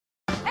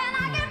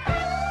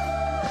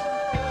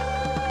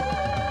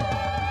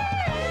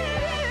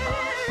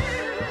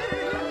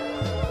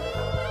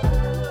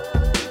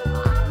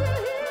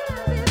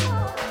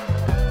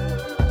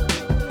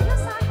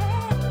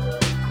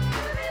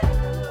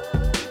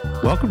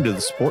Welcome to the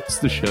Sports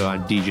The Show.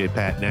 I'm DJ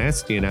Pat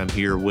Nasty, and I'm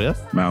here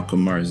with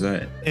Malcolm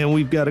Marzette. And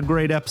we've got a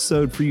great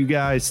episode for you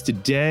guys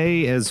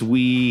today, as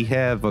we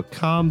have a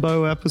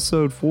combo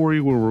episode for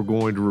you where we're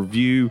going to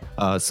review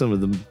some of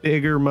the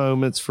bigger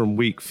moments from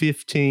Week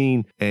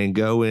 15 and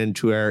go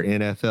into our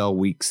NFL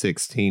Week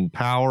 16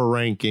 power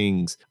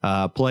rankings.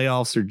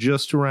 Playoffs are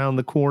just around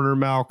the corner,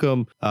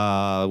 Malcolm.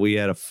 We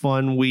had a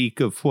fun week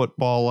of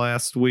football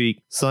last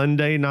week.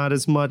 Sunday, not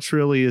as much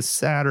really as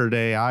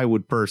Saturday, I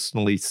would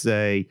personally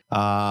say.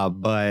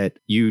 But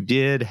you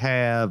did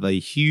have a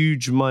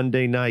huge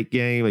Monday night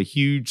game, a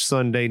huge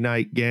Sunday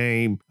night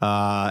game,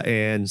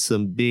 and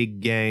some big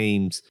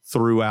games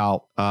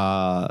throughout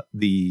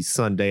the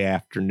Sunday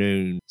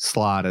afternoon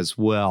slot as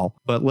well.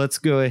 But let's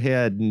go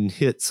ahead and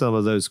hit some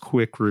of those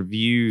quick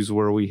reviews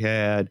where we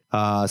had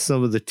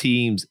some of the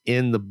teams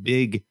in the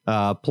big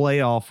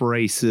playoff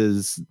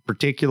races,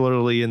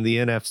 particularly in the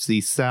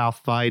NFC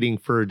South, fighting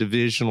for a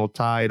divisional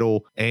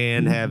title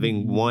and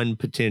having one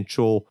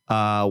potential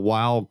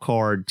wild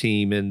card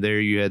team in there.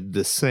 You had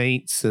the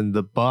Saints and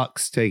the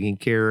Bucks taking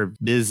care of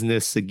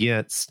business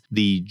against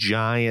the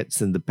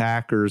Giants and the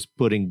Packers,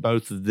 putting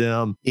both of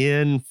them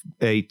in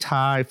a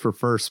tie for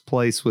first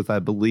place, with, I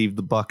believe,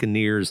 the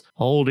Buccaneers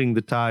holding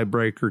the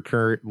tiebreaker,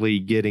 currently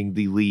getting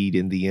the lead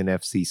in the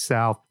NFC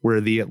South, where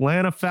the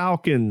Atlanta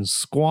Falcons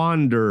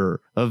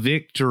squander a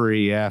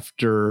victory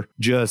after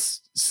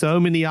just so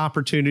many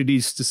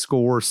opportunities to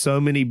score,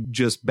 so many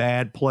just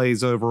bad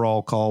plays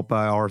overall called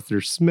by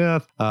Arthur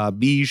Smith.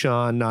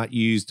 Bijan not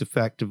used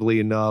effectively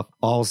enough.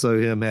 Also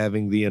him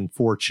having the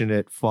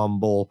unfortunate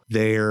fumble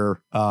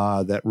there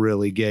that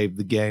really gave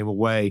the game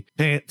away.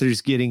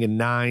 Panthers getting a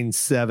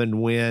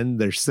 9-7 win,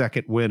 their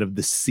second win of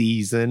the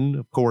season.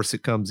 Of course,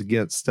 it comes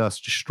against us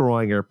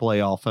destroying our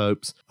playoff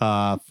hopes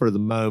for the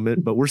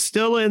moment, but we're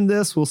still in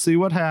this. We'll see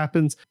what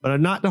happens,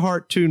 but not to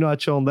heart too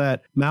much on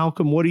that.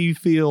 Malcolm, what do you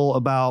feel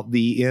about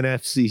the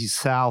NFC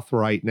South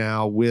right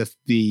now with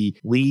the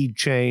lead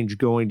change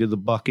going to the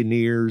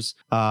Buccaneers?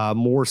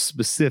 More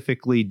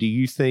specifically, do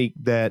you think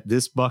that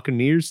this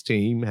Buccaneers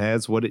team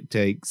has what it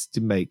takes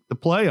to make the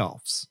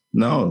playoffs?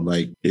 No,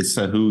 like, it's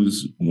a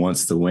who's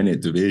wants to win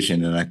it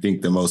division. And I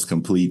think the most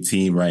complete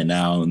team right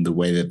now in the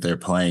way that they're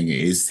playing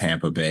is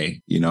Tampa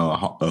Bay. You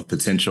know, a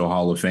potential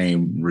Hall of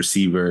Fame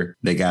receiver.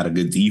 They got a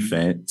good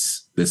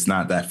defense that's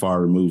not that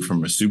far removed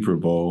from a Super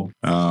Bowl.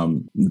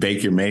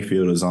 Baker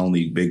Mayfield is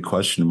only big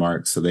question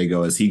mark, so they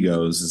go as he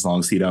goes, as long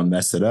as he don't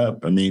mess it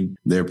up. I mean,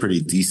 they're a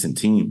pretty decent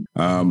team.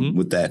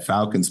 With that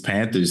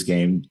Falcons-Panthers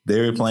game,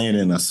 they were playing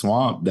in a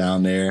swamp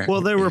down there.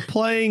 Well, they were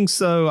playing,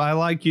 so I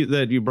like you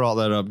that you brought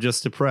that up,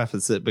 just to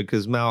preface it,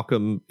 because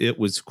Malcolm, it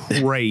was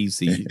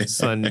crazy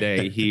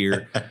Sunday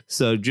here.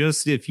 So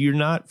just if you're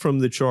not from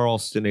the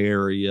Charleston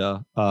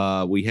area,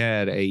 we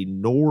had a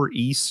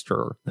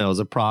nor'easter. That was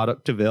a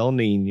product of El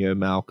Nino,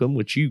 Malcolm,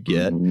 which you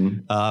get.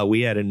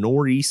 We had a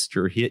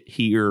nor'easter hit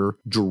here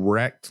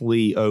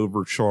directly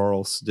over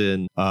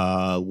Charleston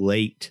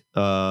late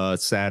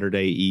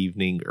Saturday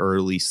evening,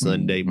 early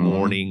Sunday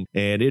morning,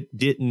 and it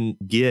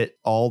didn't get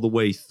all the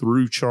way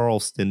through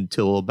Charleston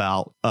till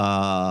about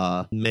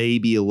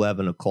maybe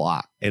 11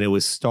 o'clock. And it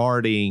was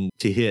starting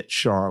to hit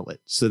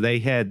Charlotte. So they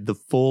had the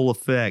full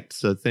effect.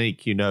 So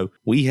think,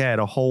 we had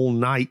a whole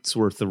night's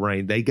worth of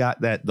rain. They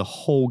got that the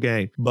whole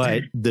game.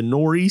 But the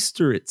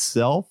nor'easter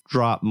itself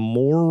dropped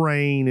more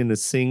rain in a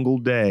single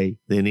day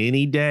than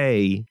any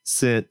day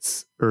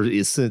since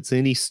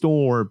any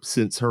storm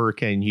since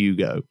Hurricane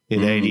Hugo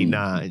in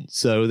 89.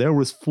 So there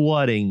was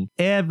flooding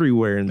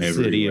everywhere in the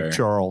city of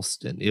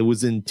Charleston. It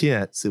was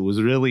intense. It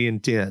was really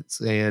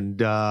intense. And,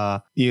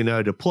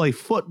 to play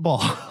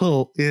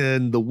football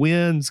in the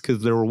winds,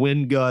 because there were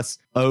wind gusts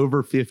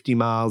over 50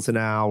 miles an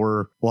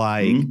hour,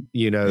 and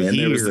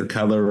there was the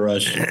color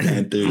rush.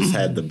 Panthers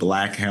had the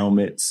black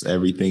helmets,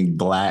 everything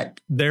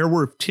black. There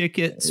were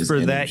tickets for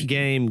that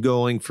game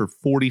going for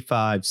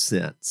 45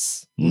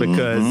 cents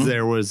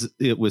because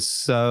it was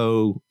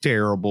so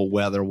terrible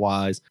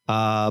weather-wise.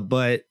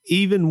 But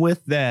even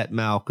with that,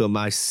 Malcolm,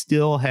 I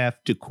still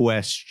have to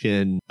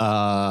question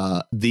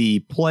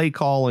the play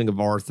calling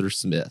of Arthur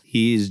Smith.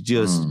 He's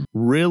just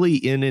really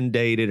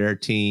inundated our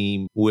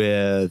team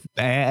with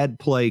bad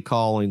play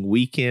calling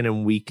week in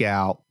and week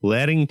out,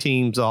 letting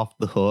teams off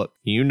the hook.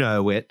 You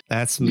know it.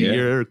 That's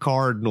your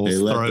Cardinals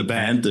throwback. They let the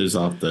Panthers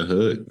off the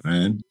hook,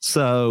 man.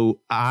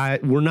 So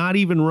we're not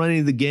even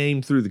running the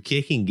game through the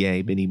kicking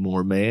game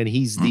anymore, man.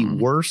 He's the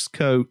worst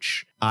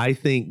coach I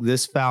think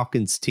this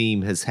Falcons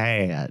team has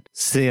had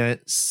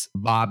since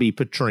Bobby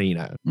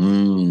Petrino.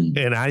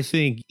 And I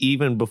think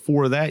even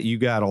before that, you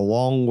got a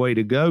long way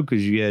to go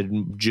because you had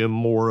Jim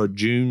Mora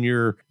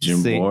Jr.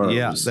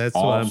 Yeah, that's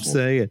awful. What I'm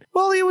saying.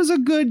 Well, he was a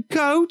good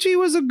coach. He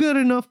was a good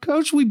enough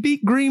coach. We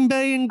beat Green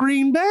Bay in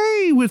Green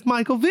Bay with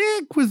Michael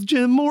Vick, with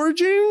Jim Mora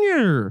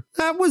Jr.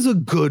 That was a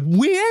good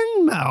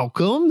win,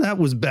 Malcolm. That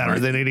was better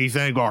than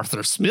anything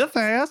Arthur Smith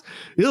has.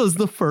 It was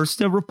the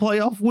first ever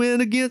playoff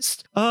win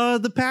against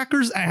the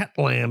Packers was at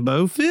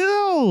Lambeau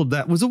Field.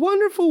 That was a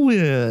wonderful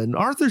win.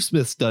 Arthur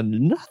Smith's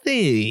done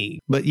nothing.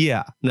 But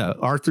yeah, no,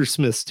 Arthur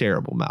Smith's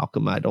terrible,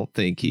 Malcolm. I don't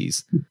think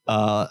he's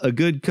a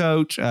good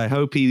coach. I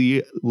hope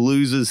he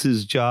loses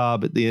his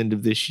job at the end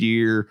of this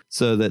year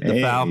so that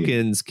the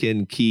Falcons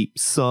can keep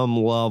some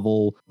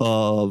level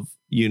of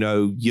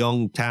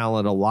young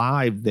talent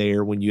alive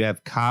there when you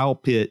have Kyle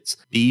Pitts,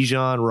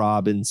 Bijan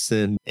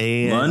Robinson,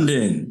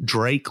 and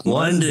Drake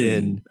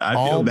London. I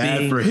feel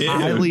bad for him.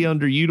 Highly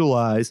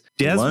underutilized.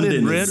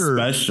 Desmond Ritter.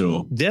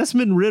 Special.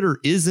 Desmond Ritter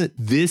isn't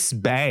this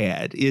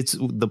bad. It's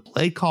the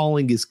play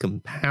calling is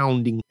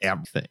compounding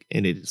everything,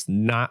 and it is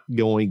not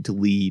going to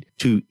lead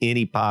to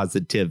any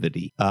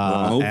positivity.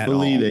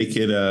 Hopefully they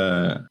could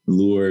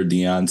lure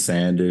Deion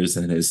Sanders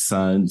and his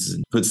sons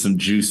and put some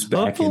juice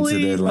back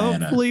into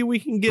Atlanta. Hopefully we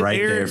can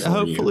get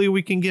Hopefully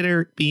we can get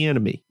Eric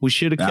Bieniemy. We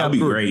should have kept. That'd be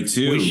great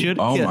too.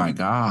 My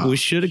God, we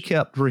should have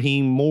kept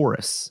Rahiem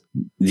Morris.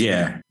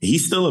 Yeah,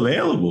 he's still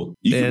available.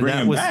 You can bring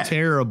him back. That was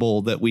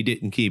terrible that we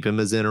didn't keep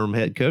him as interim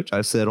head coach. I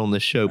said on the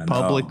show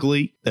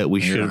publicly that we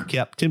should have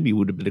kept him. He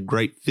would have been a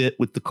great fit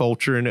with the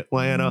culture in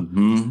Atlanta.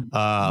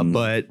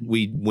 But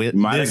we went.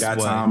 Might have got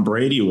Tom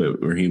Brady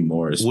with Rahiem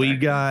Morris. We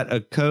got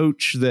a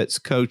coach that's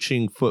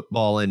coaching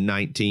football in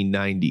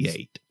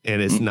 1998. And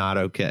it's not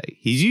okay.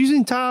 He's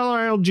using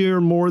Tyler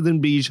Algier more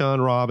than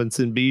Bijan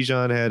Robinson.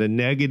 Bijan had a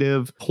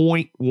negative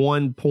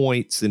 0.1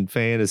 points in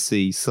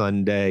fantasy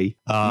Sunday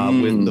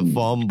with the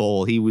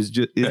fumble.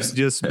 It's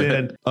just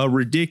been a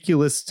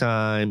ridiculous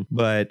time,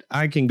 but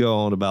I can go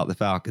on about the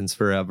Falcons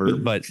forever,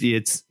 but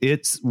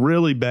it's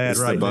really bad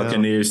right now. The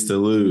Buccaneers to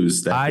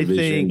lose that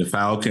division. The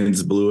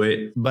Falcons blew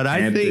it. But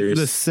I think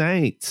the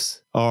Saints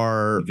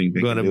are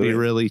going to be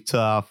really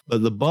tough.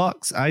 But the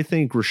Bucks, I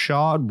think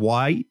Rachaad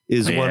White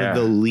is one of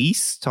the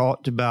least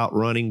talked about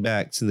running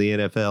backs in the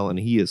NFL, and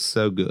he is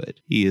so good.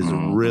 He is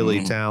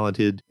really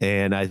talented,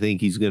 and I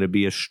think he's going to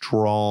be a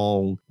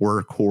strong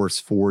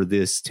workhorse for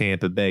this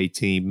Tampa Bay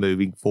team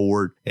moving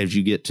forward as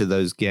you get to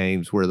those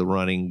games where the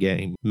running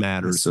game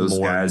matters. Those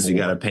guys you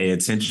got to pay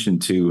attention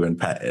to,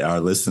 and our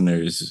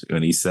listeners,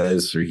 when he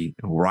says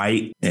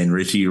Wright and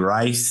Richie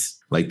Rice.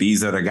 Like,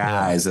 these are the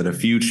guys of the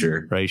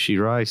future.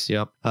 Rashee Rice,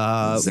 yep.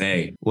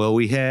 Well,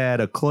 we had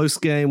a close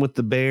game with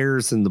the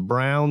Bears and the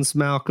Browns,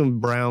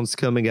 Malcolm. Browns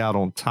coming out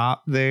on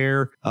top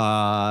there.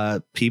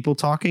 People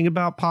talking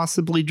about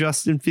possibly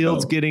Justin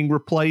Fields getting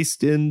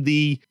replaced in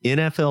the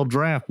NFL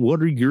draft.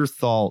 What are your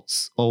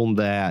thoughts on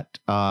that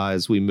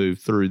as we move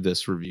through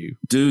this review?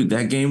 Dude,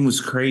 that game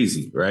was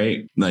crazy,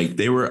 right? Like,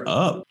 they were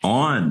up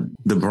on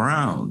the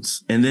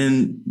Browns, and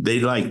then they,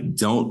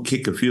 don't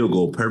kick a field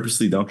goal,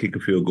 purposely don't kick a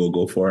field goal,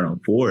 go for it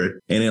on forward,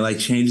 and it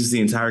changes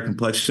the entire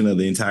complexion of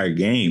the entire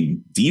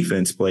game.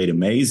 Defense played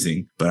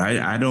amazing, but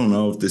I don't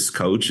know if this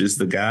coach is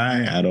the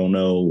guy. I don't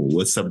know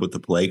what's up with the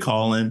play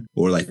calling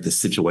or the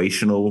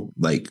situational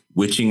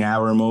witching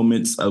hour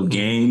moments of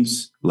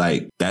games.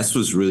 That's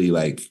what's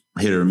really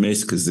hit or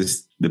miss,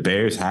 because the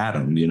Bears had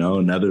them,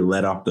 another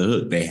let off the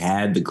hook. They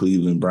had the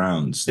Cleveland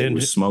Browns. They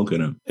were smoking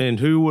them. And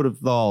who would have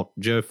thought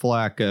Joe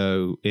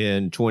Flacco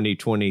in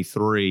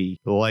 2023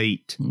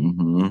 late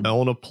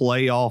on a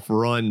playoff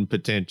run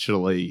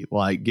potentially,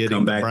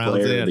 getting the Browns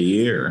player of the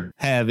year,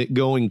 have it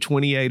going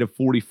 28 of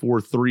 44,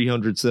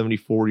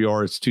 374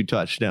 yards, 2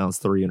 touchdowns,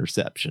 3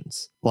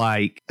 interceptions.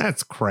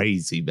 That's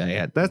crazy,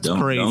 man. That's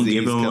crazy. Don't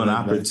give them an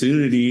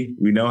opportunity.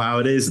 We know how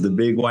it is. The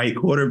big white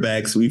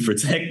quarterbacks, we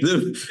protect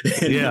them.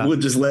 And we'll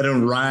just let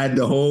them ride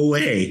the whole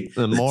way.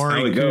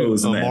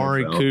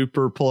 Amari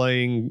Cooper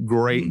playing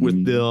great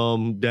with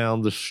them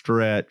down the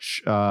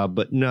stretch.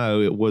 But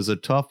no, it was a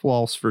tough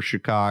loss for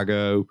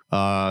Chicago,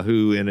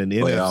 who in an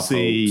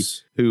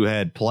NFC who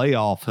had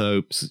playoff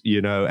hopes,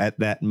 at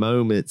that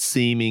moment,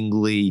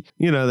 seemingly,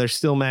 they're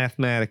still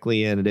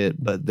mathematically in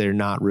it, but they're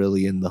not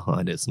really in the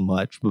hunt as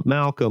much. But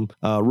Malcolm,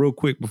 real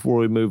quick before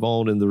we move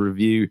on in the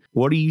review,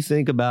 what do you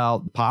think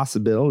about the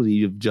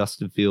possibility of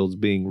Justin Fields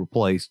being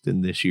replaced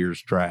in this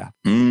year's draft?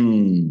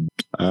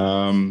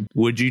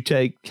 Would you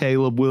take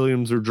Caleb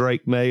Williams or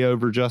Drake May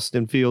over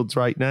Justin Fields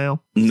right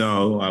now?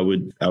 No, I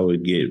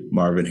would get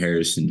Marvin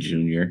Harrison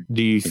Jr.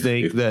 Do you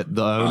think that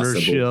the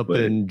ownership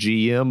and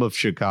GM of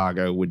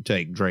Chicago would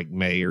take Drake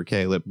May or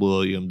Caleb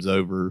Williams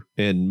over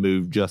and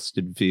move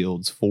Justin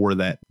Fields for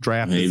that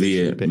draft? Maybe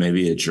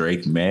a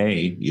Drake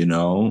May,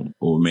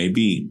 or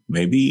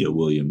maybe a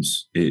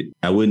Williams.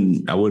 I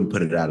wouldn't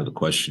put it out of the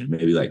question.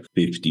 Maybe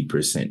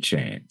 50%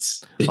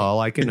 chance. All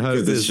I can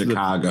hope is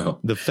Chicago.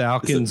 The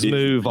Falcons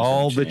move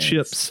all the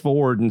chips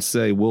forward and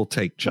say, we'll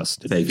take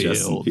Justin Fields.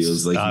 Justin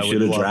Fields. You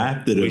should have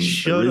drafted him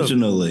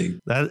originally.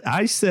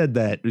 I said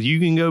that. You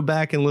can go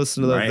back and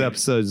listen to those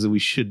episodes. We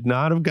should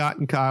not have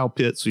gotten Kyle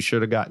Pitts. We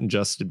should have gotten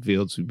Justin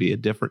Fields. We'd be a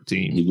different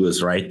team. He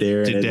was right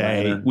there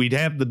today. We'd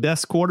have the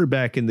best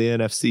quarterback in the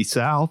NFC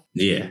South.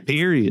 Yeah.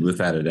 Period.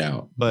 Without a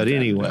doubt. But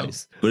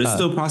anyways. But it's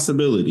still a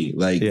possibility.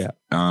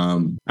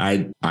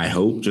 I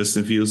hope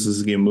Justin Fields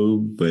doesn't get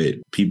moved, but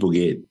people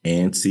get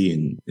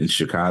antsy in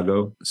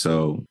Chicago,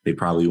 so they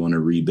probably want to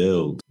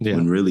rebuild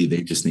when really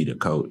they just need a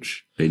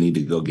coach. They need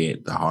to go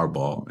get the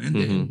Harbaugh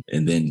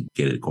and then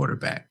get a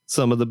quarterback.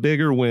 Some of the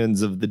bigger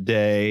wins of the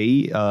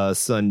day,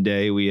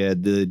 Sunday, we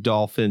had the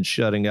Dolphins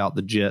shutting out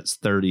the Jets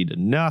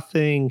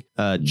 30-0.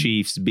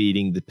 Chiefs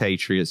beating the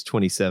Patriots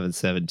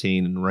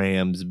 27-17, and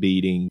Rams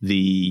beating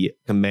the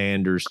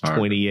Commanders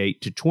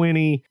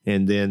 28-20.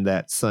 And then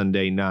that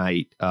Sunday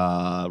night,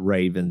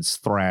 Ravens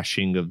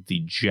thrashing of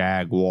the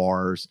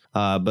Jaguars.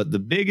 But the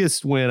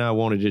biggest win I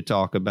wanted to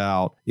talk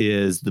about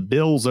is the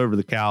Bills over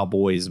the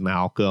Cowboys,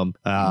 Malcolm.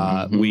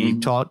 We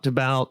talked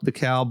about the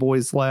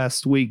Cowboys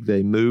last week.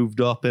 They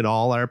moved up in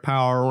all our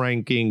power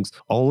rankings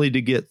only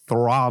to get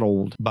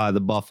throttled by the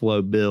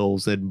Buffalo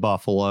Bills in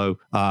Buffalo.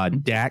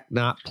 Dak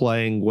not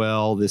playing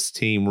well. This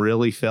team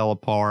really fell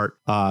apart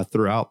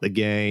throughout the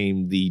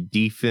game. The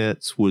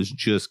defense was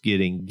just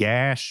getting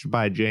gashed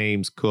by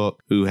James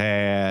Cook, who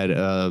had,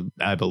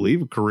 I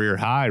believe, a career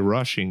high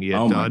rushing. He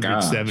had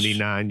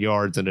 179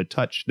 yards and a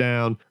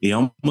touchdown. He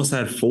almost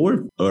had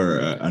 4 or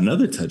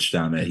another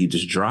touchdown that he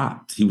just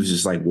dropped. He was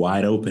just like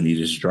wide open. He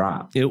just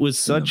dropped. It was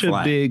such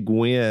a big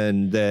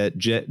win that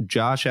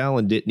Josh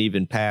Allen didn't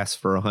even pass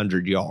for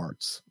 100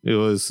 yards. It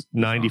was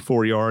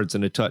 94 yards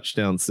and a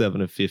touchdown,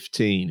 7 of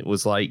 15. It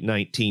was like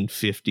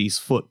 1950s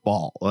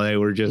football. They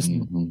were just,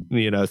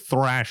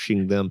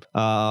 thrashing them.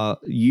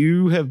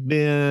 You have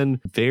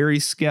been very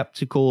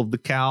skeptical of the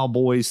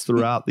Cowboys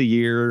throughout the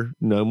year.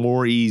 No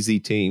more easy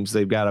teams.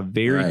 They've got a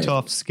very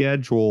tough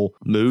schedule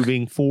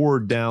moving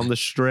forward down the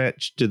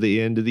stretch to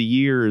the end of the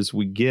year as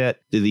we get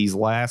to these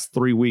last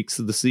 3 weeks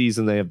of the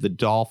season. They have the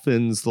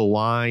Dolphins, the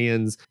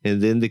Lions,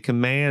 and then the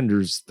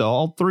Commanders.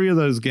 All 3 of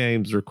those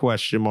games are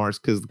question marks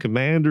because the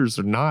Commanders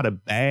are not a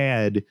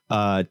bad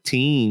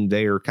team.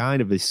 They are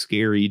kind of a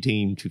scary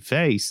team to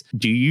face.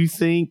 Do you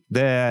think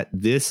that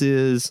this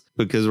is,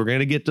 because we're going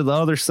to get to the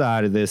other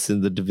side of this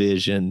in the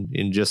division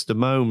in just a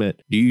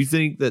moment, do you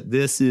think that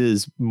this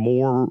is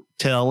more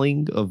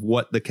telling of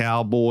what the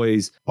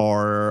Cowboys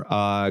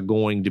are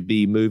going to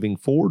be moving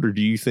forward, or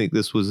do you think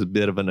this was a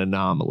bit of an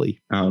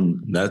anomaly?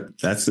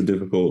 That's a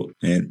difficult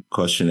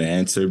question to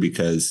answer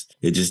because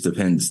it just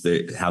depends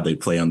how they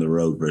play on the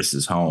road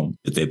versus home.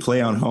 If they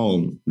play on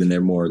home, then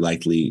they're more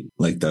likely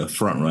like the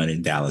front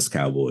running Dallas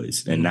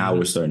Cowboys. And now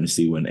we're starting to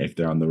see if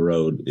they're on the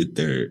road,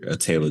 they're a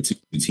tale of 2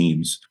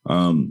 teams.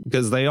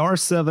 Because they are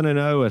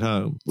 7-0 at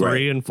home,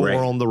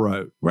 3-4 on the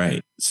road.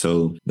 Right.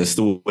 So that's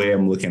the way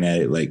I'm looking at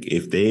it. Like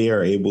if they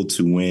are able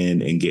to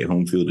win and get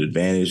home field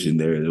advantage, and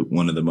they're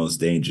one of the most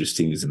dangerous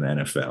teams in the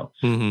NFL.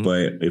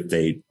 But if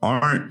they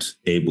aren't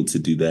able to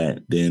do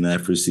that, then I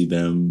foresee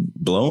them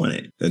blowing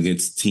it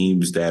against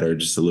teams that are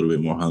just a little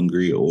bit more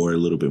hungry or a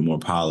little bit more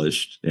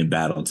polished and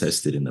battle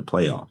tested in the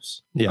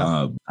playoffs.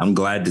 I'm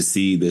glad to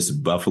see this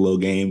Buffalo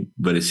game,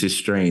 but it's just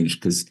strange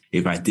because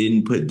if I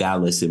didn't put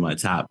Dallas in my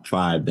top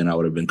 5, then I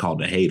would have been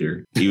called a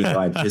hater, even though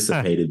I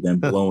anticipated them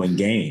blowing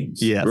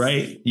games. Yes.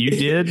 Right? You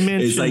did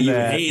mention it's like that.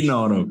 You're hating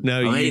on them. No,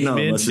 you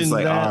mentioned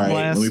like, that all right,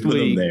 last let me put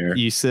week. them there.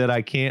 You said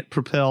I can't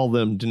propel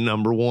them to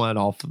number 1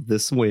 off of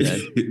this win.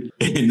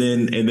 and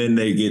then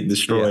they get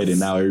destroyed, and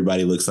now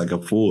everybody looks like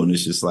a fool. And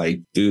it's just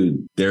like,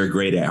 dude, they're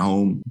great at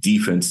home.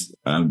 Defense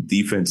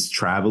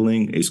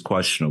traveling is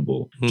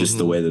questionable. Just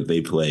the way that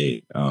they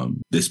play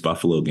this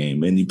Buffalo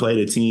game. And you played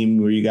a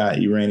team where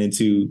you ran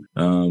into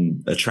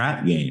a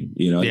trap game.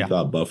 You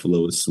thought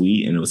Buffalo was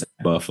sweet, and it was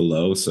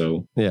Buffalo.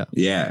 So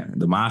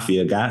the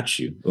mafia got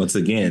you. Once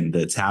again,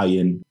 the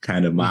Italian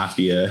kind of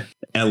mafia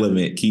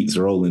element keeps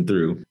rolling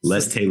through.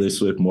 Less Taylor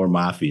Swift, more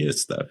mafia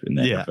stuff in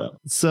the NFL.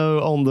 So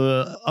on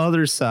the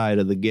other side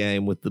of the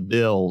game with the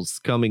Bills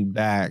coming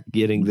back,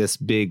 getting this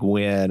big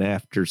win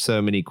after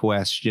so many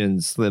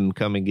questions, them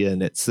coming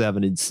in at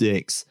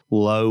 7-6,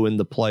 low in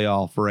the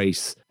playoff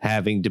race,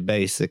 having to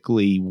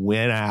basically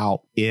win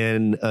out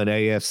in an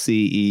AFC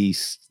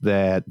East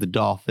that the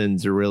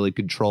Dolphins are really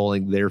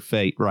controlling their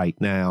fate right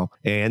now,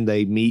 and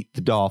they meet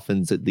the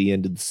Dolphins at the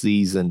end of the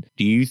season.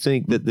 Do you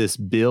think that this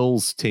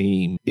Bills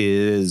team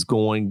is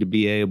going to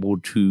be able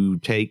to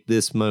take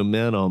this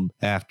momentum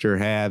after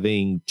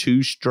having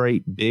 2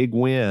 straight big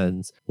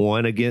wins,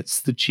 one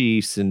against the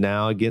Chiefs and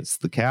now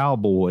against the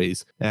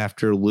Cowboys,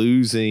 after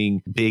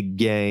losing big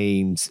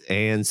games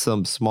and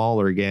some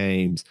smaller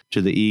games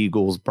to the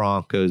Eagles,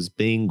 Broncos,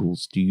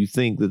 Bengals? Do you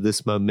think that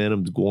this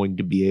momentum is going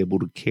to be able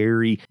to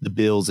carry the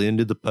Bills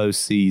into the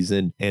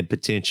postseason and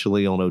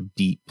potentially on a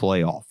deep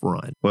playoff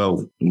run?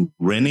 Well,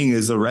 winning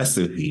is a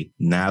recipe.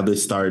 Now they're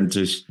starting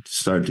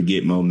to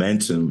get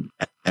momentum.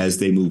 As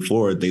they move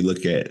forward, they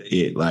look at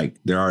it like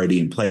they're already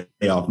in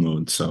playoff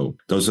mode. So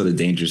those are the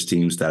dangerous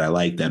teams that I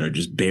like, that are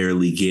just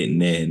barely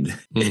getting in.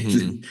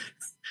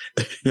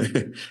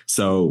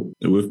 So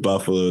with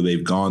Buffalo,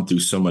 they've gone through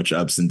so much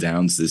ups and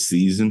downs this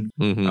season.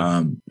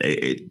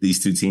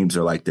 These two teams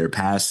are like they're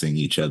passing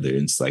each other.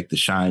 It's like the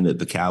shine that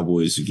the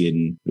Cowboys are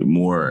getting,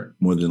 more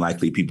than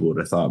likely people would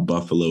have thought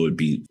Buffalo would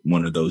be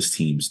one of those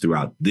teams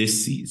throughout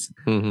this season.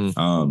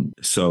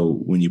 So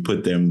when you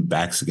put them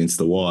backs against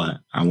the wall,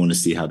 I want to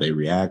see how they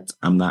react.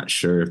 I'm not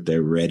sure if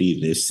they're ready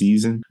this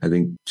season. I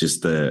think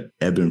just the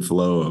ebb and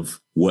flow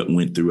of what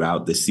went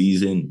throughout the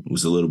season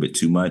was a little bit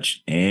too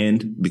much.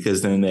 And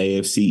because they're in the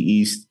AFC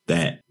East,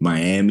 that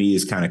Miami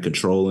is kind of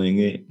controlling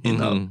it,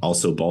 and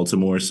also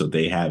Baltimore. So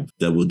they have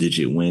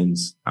double-digit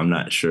wins. I'm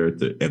not sure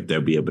if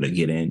they'll be able to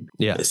get in,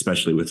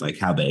 especially with like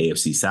how the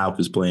AFC South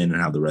is playing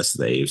and how the rest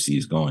of the AFC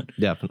is going.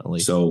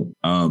 Definitely. So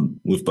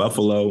with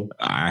Buffalo,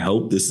 I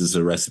hope this is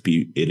a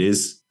recipe. It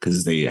is,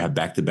 because they have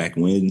back-to-back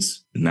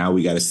wins. Now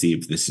we got to see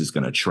if this is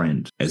going to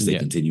trend as they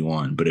continue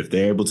on. But if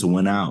they're able to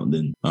win out,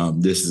 then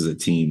this is a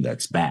team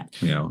that's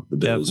back. You know, the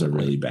Bills are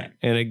really back.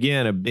 And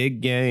again, a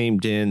big game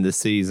to end the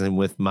season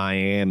with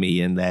Miami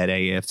in that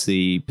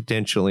AFC,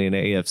 potentially an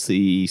AFC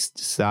East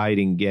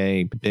deciding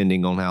game,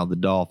 depending on how the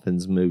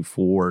Dolphins move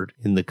forward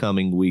in the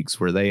coming weeks,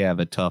 where they have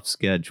a tough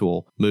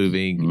schedule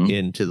moving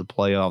into the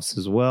playoffs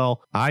as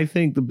well. I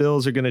think the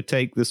Bills are going to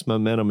take this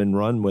momentum and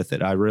run with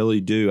it. I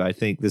really do. I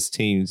think this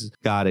team's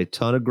got a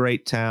ton of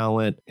great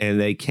talent,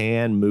 and they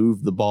can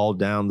move the ball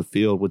down the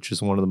field, which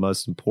is one of the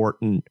most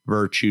important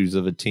virtues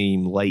of a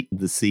team late in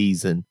the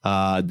season.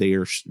 They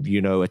are,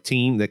 a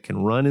team that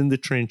can run in the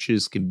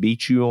trenches, can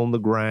beat you on the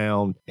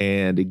ground.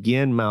 And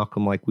again,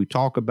 Malcolm, like we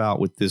talk about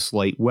with this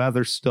late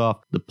weather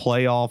stuff, the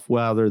playoff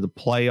weather, the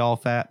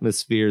playoff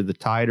atmosphere, the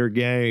tighter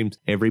games,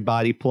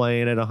 everybody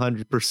playing at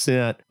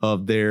 100%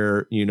 of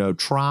their,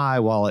 try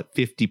while at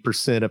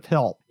 50% of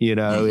help.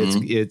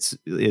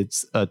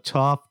 It's a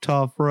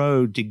tough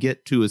road to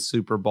get to a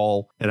Super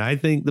Bowl. And I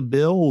think the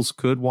Bills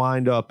could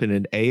wind up in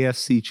an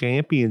AFC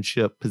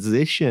championship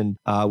position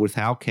with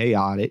how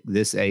chaotic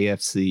this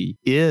AFC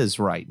is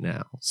right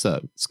now.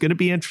 So it's going to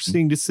be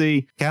interesting to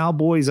see.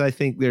 Cowboys, I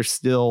think they're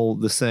still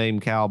the same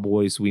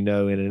Cowboys we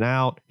know in and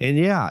out. And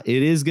yeah,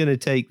 it is going to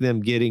take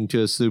them getting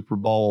to a Super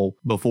Bowl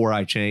before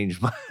I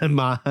change my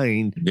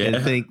mind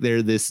and think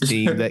they're this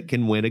team that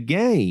can win a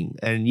game.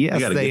 And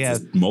yes, they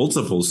have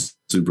multiple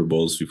Super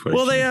Bowls before.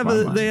 Well,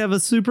 they have a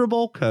Super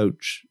Bowl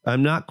coach.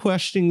 I'm not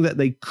questioning that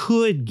they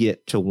could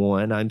get to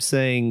one. I'm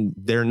saying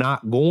they're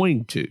not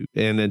going to.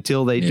 And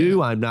until they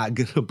do, I'm not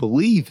going to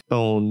believe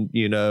on,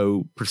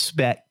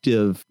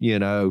 perspective,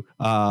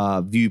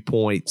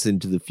 viewpoints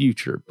into the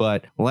future.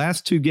 But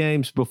last two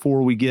games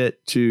before we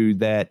get to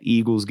that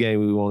Eagles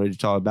game we wanted to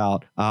talk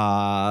about,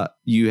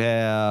 you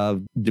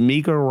have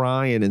D'Amico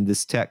Ryan and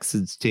this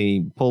Texans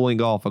team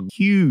pulling off a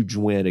huge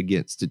win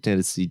against the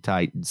Tennessee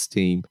Titans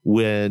team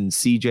when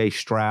CJ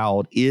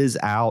Stroud is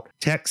out.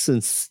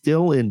 Texans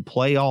still in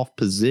playoff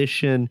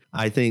position.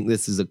 I think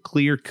this is a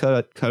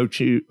clear-cut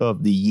coach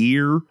of the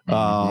year.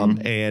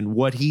 And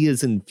what he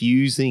is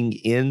infusing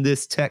in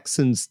this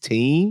Texans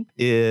team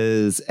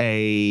is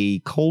a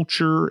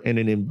culture and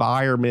an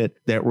environment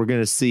that we're going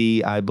to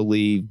see, I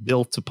believe,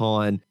 built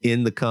upon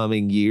in the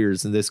coming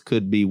years. And this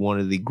could be one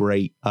of the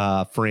great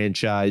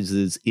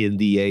franchises in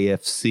the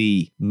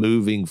AFC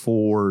moving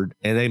forward.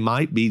 And they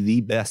might be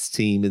the best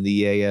team in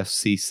the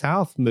AFC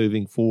South moving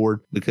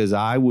forward, because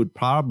I would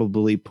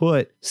probably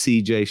put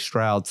CJ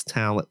Stroud's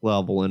talent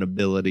level and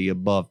ability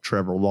above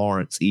Trevor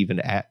Lawrence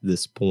even at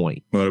this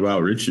point. What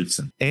about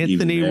Richardson?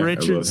 Anthony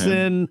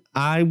Richardson,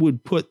 I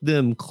would put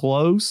them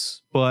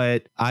close,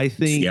 but I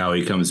think see how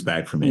he comes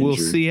back from injury. We'll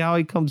see how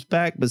he comes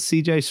back, but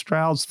CJ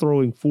Stroud's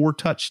throwing 4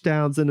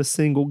 touchdowns in a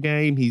single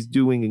game. He's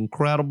doing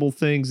incredible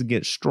things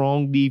against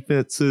strong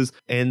defenses,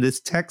 and this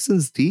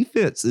Texans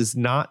defense is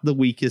not the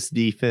weakest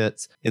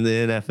defense in the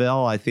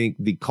NFL. I think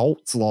the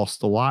Colts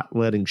lost a lot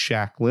letting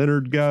Shaq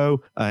Leonard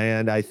go,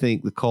 and I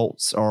think the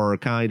Colts are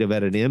kind of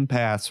at an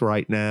impasse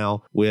right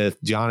now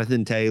with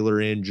Jonathan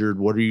Taylor injured.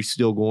 What are you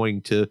still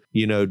going to,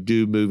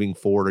 do moving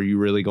forward? Are you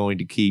really going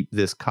to keep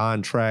this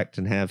contract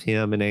and have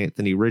him and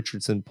Anthony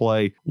Richardson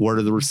play? What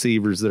are the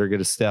receivers that are going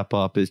to step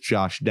up? Is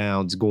Josh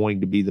Downs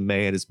going to be the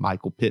man? Is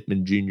Michael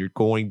Pittman Jr.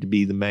 going to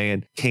be the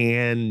man?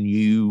 Can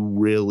you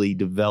really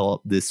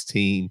develop this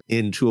team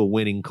into a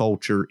winning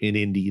culture in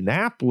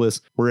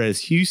Indianapolis,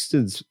 whereas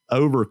Houston's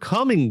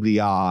overcoming the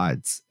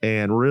odds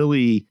and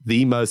really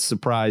the most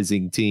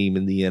surprising team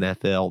in the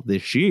NFL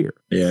this year?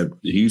 Yeah,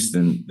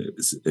 Houston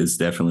is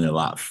definitely a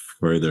lot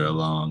further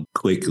along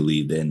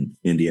quickly than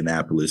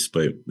Indianapolis,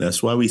 but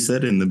that's why we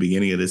said in the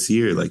beginning of this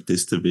year, like,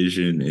 this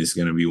division is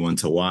going to be one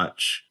to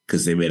watch,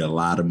 because they made a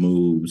lot of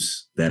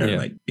moves that are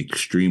like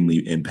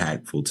extremely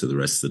impactful to the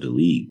rest of the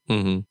league.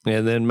 And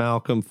then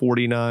Malcolm,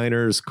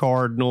 49ers,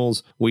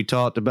 Cardinals. We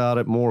talked about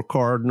it, more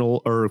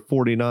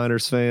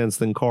 49ers fans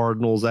than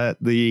Cardinals at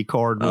the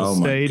Cardinals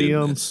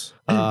Stadium.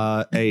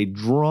 A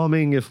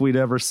drumming if we'd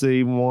ever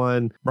seen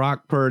one.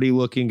 Brock Purdy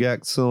looking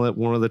excellent.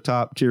 One of the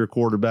top tier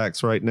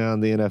quarterbacks right now in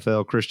the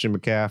NFL. Christian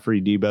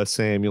McCaffrey, Deebo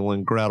Samuel,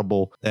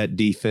 incredible. That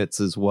defense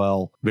as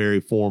well. Very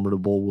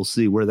formidable. We'll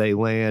see where they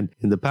land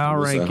in the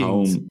power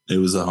rankings. it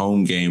was a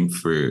home game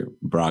for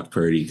Brock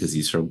Purdy because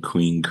he's from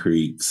Queen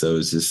Creek. So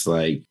it's just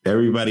like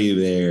everybody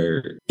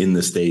there in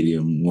the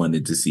stadium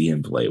wanted to see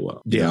him play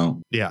well. You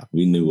know? Yeah.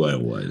 We knew what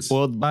it was.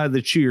 Well, by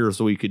the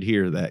cheers, we could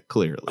hear that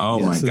clearly. Oh,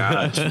 yes. my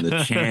gosh.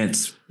 The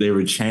chants, they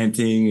were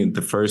chanting at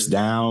the first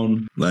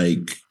down.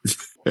 Like,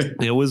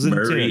 it was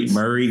intense.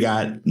 Murray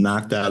got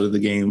knocked out of the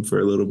game for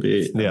a little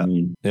bit. Yeah, I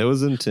mean, it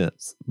was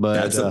intense. But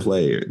that's a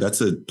player.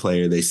 That's a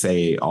player they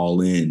say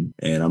all in,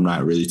 and I'm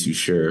not really too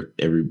sure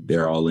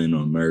they're all in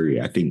on Murray.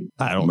 I don't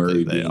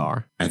think they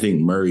are. I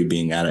think Murray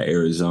being out of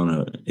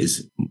Arizona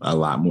is a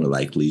lot more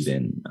likely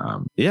than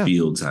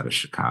Fields out of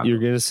Chicago. You're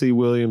going to see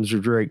Williams or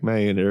Drake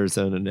May in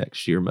Arizona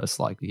next year, most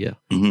likely. Yeah.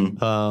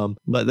 Mm-hmm.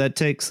 But that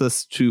takes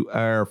us to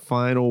our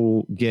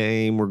final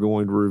game. We're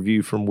going to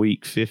review from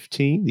week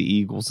 15, the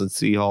Eagles and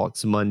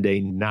Seahawks Monday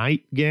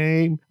night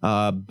game.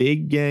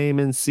 Big game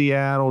in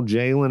Seattle.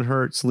 Jalen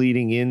Hurts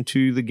leading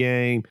into the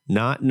game.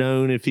 Not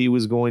known if he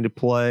was going to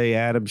play.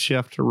 Adam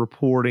Schefter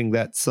reporting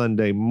that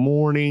Sunday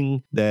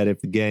morning that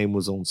if the game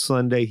was on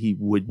Sunday, he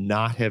would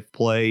not have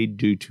played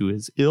due to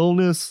his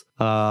illness.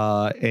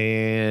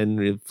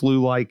 And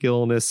flu-like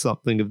illness,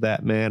 something of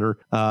that manner.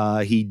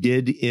 He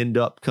did end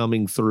up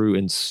coming through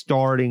and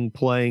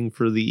playing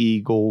for the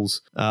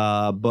Eagles,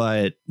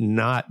 but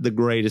not the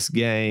greatest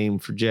game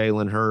for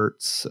Jalen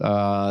Hurts.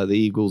 The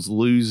Eagles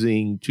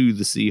losing to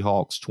the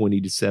Seahawks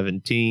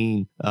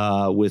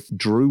 20-17, with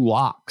Drew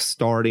Lock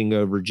starting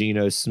over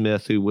Geno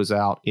Smith, who was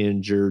out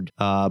injured.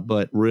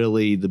 But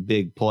really the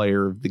big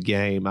player of the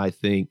game, I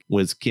think,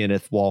 was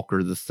Kenneth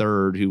Walker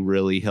III, who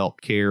really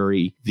helped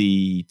carry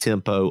the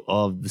tempo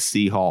of the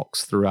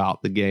Seahawks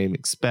throughout the game,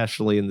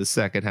 especially in the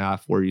second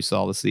half where you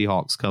saw the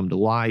Seahawks come to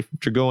life.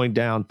 After going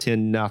down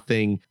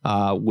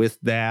 10-0, with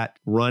that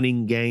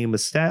running game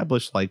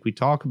established, like we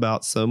talk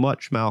about so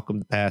much, Malcolm,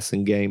 the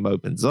passing game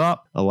opens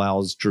up,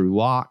 allows Drew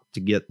Lock to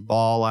get the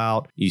ball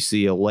out. You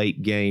see a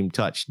late game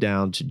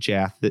touchdown to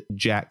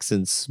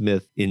Jackson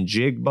Smith in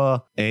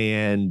Jigba,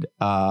 and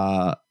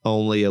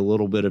only a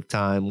little bit of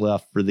time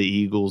left for the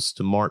Eagles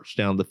to march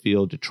down the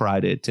field to try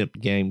to attempt a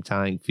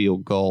game-tying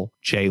field goal.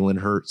 Jalen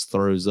Hurts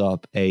throws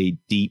up a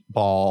deep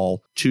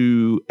ball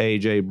to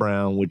A.J.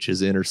 Brown, which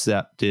is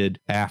intercepted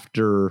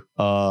after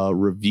a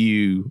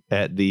review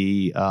at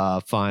the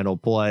final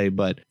play.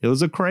 But it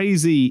was a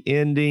crazy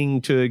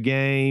ending to a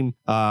game.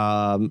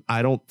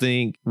 I don't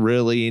think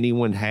really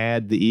anyone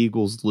had the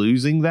Eagles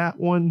losing that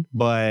one,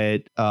 but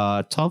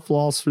tough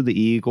loss for the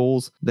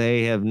Eagles.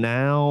 They have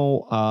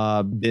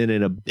now been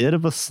in a bit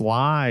of a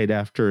slide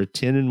after a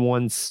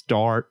 10-1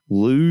 start,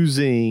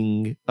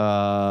 losing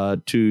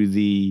to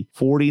the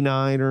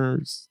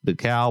 49ers, the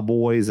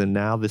Cowboys, and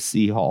now the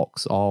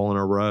Seahawks all in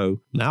a row.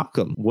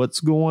 Malcolm, what's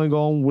going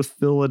on with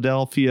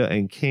Philadelphia,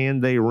 and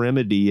can they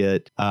remedy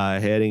it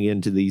heading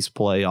into these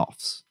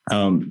playoffs?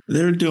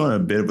 They're doing a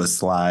bit of a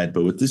slide,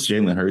 but with this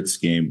Jalen Hurts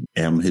game,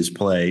 his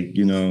play,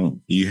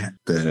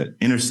 the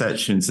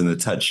interceptions and the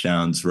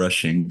touchdowns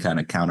rushing kind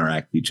of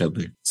counteract each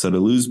other. So to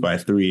lose by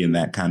 3 in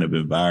that kind of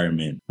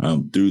environment,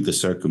 through the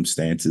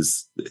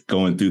circumstances,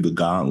 going through the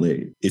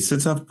gauntlet, it's a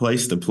tough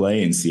place to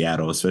play in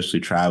Seattle, especially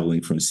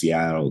traveling from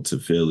Seattle to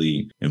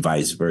Philly and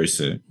vice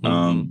versa.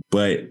 Mm-hmm.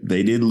 But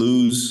they did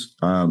lose.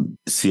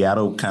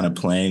 Seattle kind of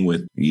playing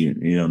with,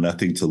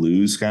 nothing to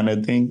lose kind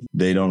of thing.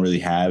 They don't really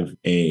have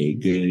a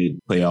good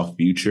playoff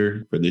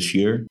future for this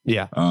year.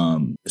 Yeah.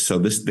 So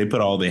they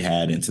put all they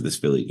had into this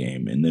Philly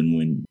game. And then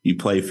when you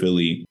play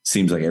Philly,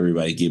 seems like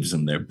everybody gives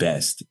them their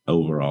best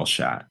overall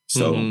shot.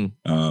 So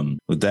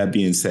with that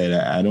being said,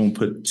 I don't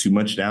put too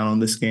much down on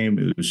this game.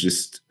 It was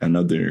just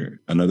another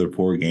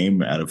poor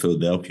game out of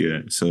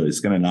Philadelphia. So it's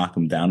going to knock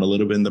them down a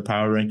little bit in the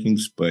power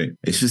rankings, but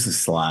it's just a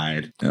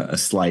slide, a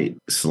slight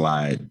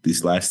slide.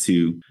 These last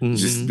two,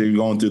 they're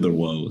going through the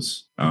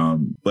woes.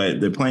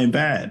 But they're playing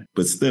bad,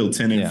 but still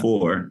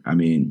 10-4. I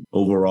mean,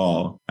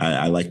 overall,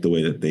 I like the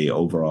way that they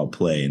overall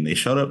play, and they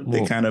showed up.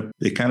 They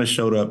kind of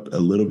showed up a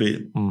little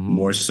bit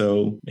more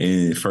so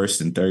in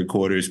first and third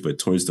quarters, but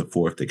towards the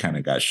fourth, they kind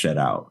of got shut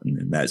out,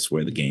 and that's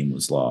where the game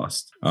was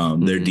lost.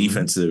 Their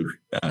defensive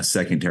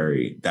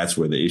secondary, that's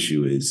where the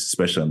issue is,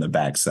 especially on the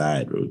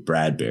backside with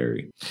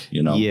Bradbury.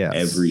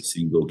 Every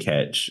single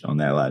catch on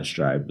that last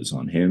drive was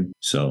on him.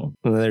 So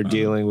they're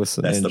dealing with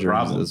some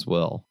injuries as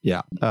well.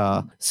 Yeah.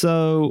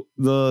 So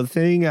the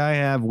thing I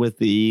have with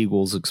the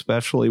Eagles,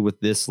 especially with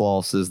this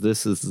loss, is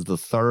this is the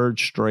third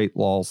straight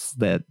loss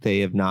that they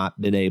have not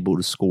been able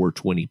to score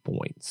 20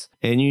 points.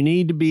 And you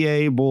need to be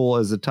able,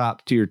 as a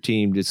top tier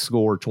team, to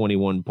score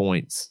 21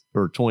 points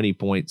or 20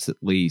 points at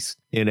least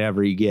in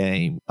every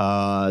game.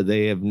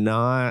 They have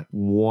not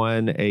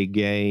won a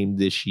game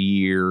this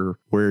year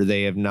where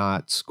they have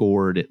not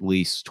scored at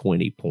least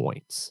 20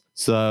 points.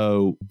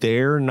 So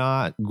they're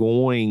not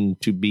going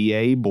to be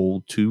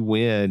able to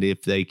win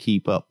if they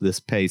keep up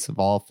this pace of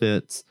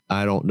offense.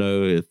 I don't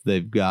know if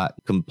they've got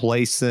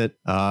complacent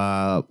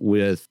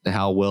with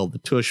how well the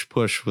tush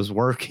push was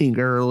working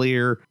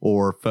earlier,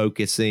 or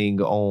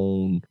focusing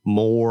on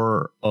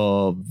more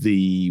of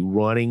the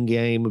running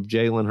game of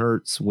Jalen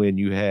Hurts when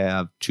you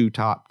have two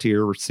top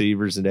tier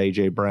receivers in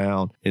A.J.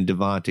 Brown and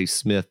Devontae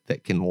Smith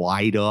that can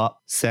light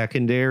up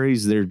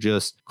secondaries. They're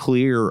just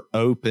clear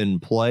open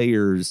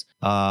players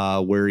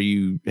where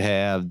you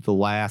have the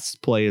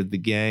last play of the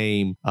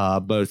game.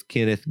 Both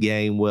Kenneth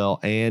Gainwell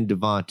and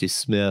Devontae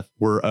Smith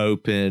were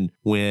open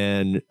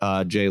when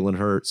Jalen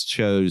Hurts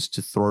chose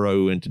to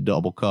throw into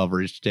double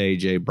coverage to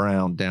A.J.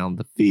 Brown down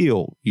the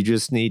field. You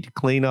just need to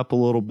clean up a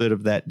little bit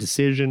of that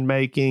decision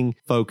making,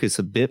 focus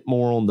a bit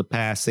more on the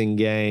passing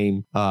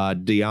game.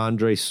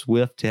 DeAndre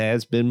Swift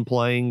has been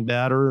playing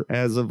better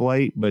as of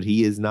late, but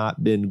he has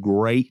not been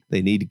great.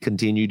 They need to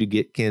continue to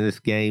get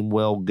Kenneth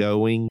Gainwell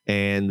going,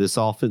 and this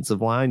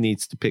offensive line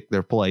needs to pick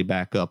their play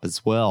back up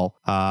as well.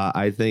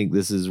 I think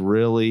this is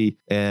really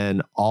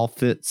an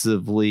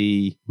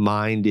offensively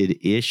minded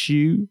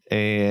issue,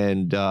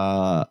 and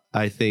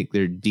I think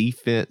their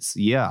defense,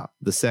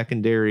 the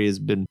secondary has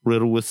been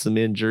riddled with some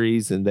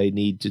injuries, and they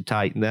need to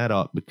tighten that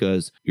up,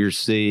 because you're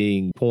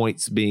seeing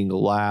points being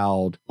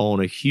allowed on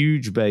a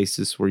huge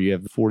basis where you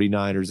have the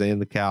 49ers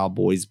and the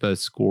Cowboys both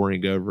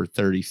scoring over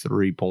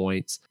 33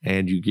 points,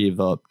 and you give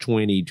up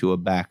 20 to a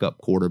backup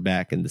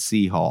quarterback in the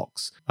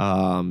Seahawks.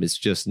 It's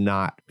just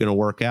not going to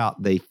work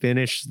out. They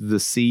finished the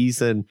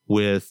season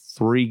with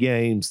 3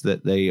 games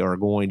that they are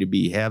going to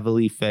be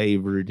heavily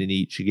favored in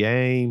each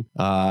game.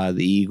 The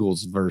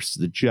Eagles versus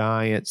the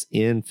Giants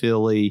in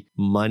Philly,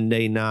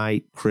 Monday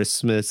night,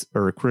 Christmas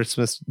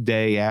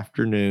Day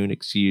afternoon,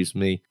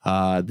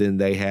 then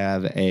they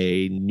have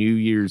a New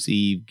Year's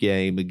Eve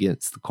game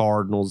against the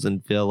Cardinals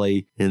in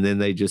Philly, and then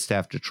they just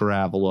have to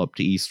travel up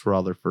to East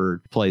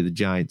Rutherford to play the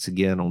Giants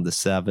again on the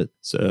 7th.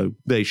 So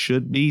they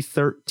should be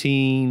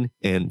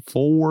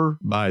 13-4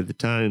 by the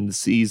time the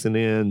season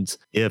ends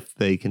if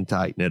they can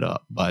tighten it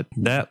up. But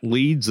that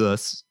leads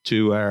us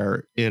to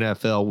our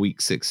NFL Week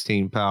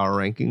 16 power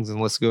rankings, and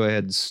let's go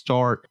ahead and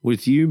start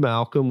with you,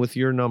 Malcolm, with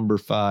your number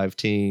 5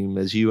 team,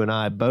 as you and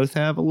I both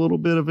have a little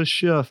bit of a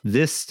shift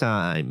this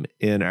time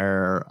in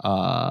our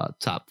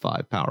top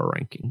 5 power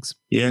rankings.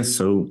 Yeah,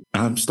 so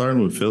I'm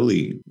starting with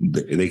Philly.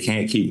 They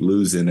can't keep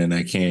losing, and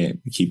I can't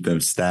keep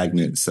them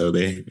stagnant, so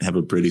they have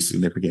a pretty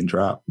significant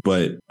drop.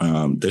 But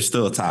they're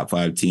still a top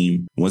 5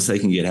 team. Once they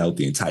can get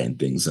healthy and tighten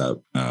things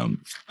up, I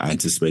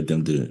anticipate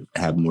them to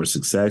have more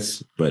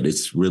success, but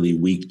it's really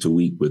week to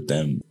week with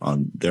them.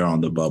 They're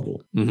on the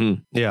bubble.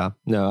 Mm-hmm. Yeah,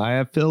 no, I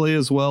have Philly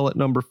as well at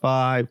number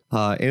 5.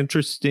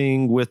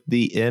 Interesting with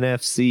the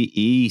NFC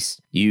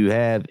East, you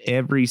have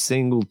every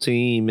single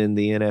team in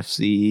the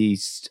NFC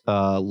East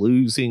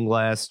losing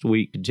last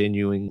week,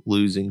 continuing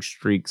losing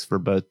streaks for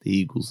both the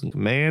Eagles and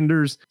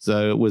Commanders.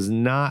 So it was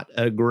not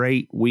a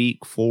great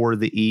week for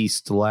the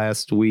East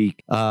last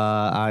week.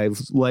 I've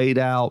laid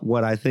out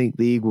what I think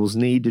the Eagles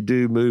need to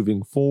do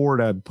moving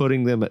forward. I'm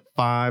putting them at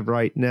 5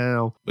 right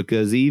now,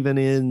 because even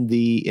in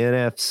the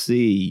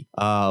NFC,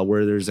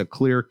 where there's a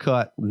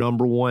clear-cut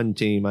number 1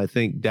 team, I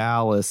think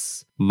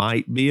Dallas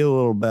might be a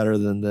little better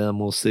than them.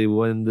 We'll see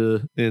in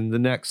the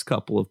next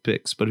couple of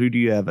picks. But who do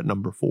you have at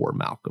number 4,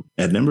 Malcolm?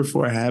 At number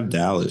 4, I have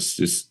Dallas.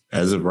 Just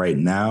as of right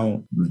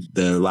now,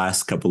 the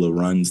last couple of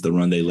runs, the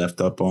run they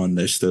left up on,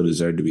 they still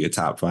deserve to be a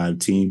top 5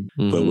 team.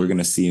 Mm-hmm. But we're going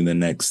to see in the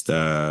next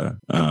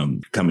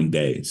coming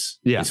days,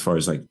 as far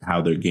as like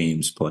how their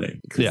games play,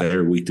 because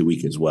they're week to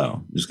week as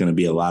well. There's going to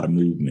be a lot of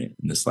movement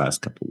in this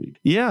last couple of weeks.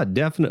 Yeah,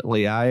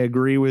 definitely. I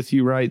agree with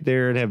you right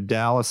there, and have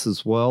Dallas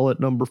as well at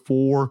number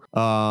 4.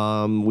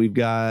 We've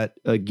got,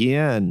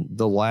 again,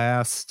 the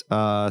last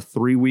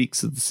 3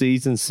 weeks of the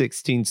season,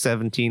 16,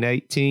 17,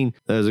 18.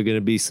 Those are going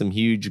to be some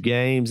huge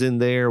games in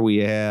there. We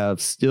have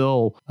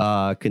still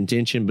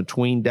contention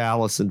between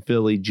Dallas and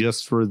Philly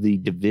just for the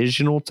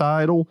divisional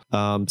title.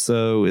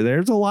 So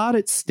there's a lot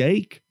at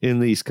stake in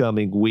these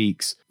coming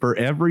weeks for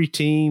every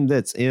team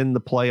that's in the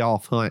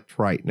playoff hunt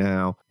right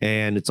now.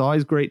 And it's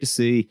always great to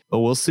see, but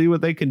we'll see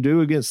what they can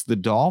do against the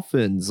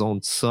Dolphins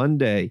on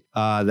Sunday.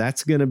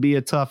 That's going to be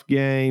a tough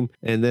game.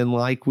 And then,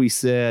 like we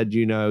said,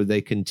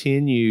 they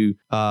continue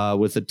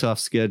with a tough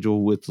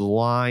schedule with the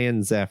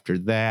Lions after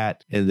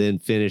that, and then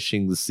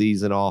finishing the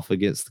season off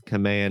against the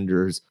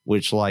Commanders,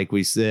 which, like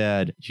we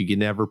said, you can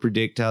never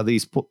predict how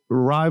these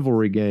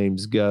rivalry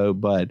games go.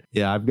 But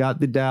yeah, I've got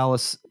the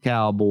Dallas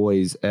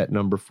Cowboys at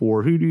number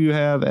 4. Who do you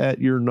have at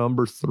your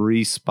number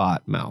 3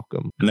 spot,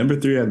 Malcolm? Number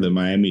 3, I have the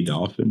Miami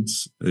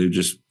Dolphins. They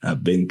just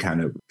have been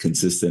kind of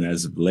consistent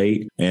as of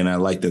late, and I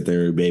like that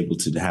they're able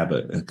to have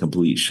a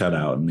complete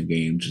shutout in the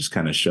game, just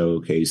kind of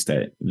showcase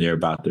that they're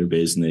about their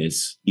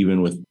business.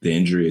 Even with the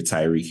injury of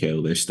Tyreek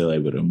Hill, they're still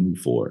able to move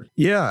forward.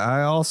 Yeah,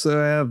 I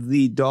also have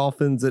the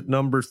Dolphins at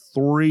number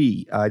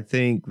 3. I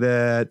think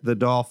that the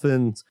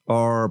Dolphins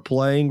are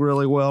playing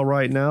really well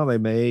right now. They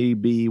may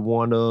be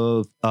one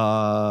of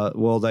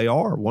they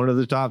are one of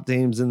the top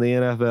teams in the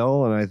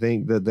NFL, and I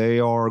think that they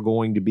are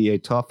going to be a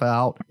tough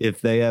out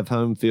if they have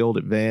home field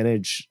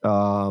advantage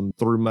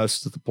through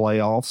most of the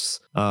playoffs.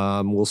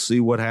 We'll see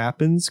what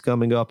happens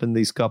coming up in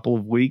these couple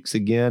of weeks.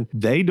 Again,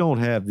 they don't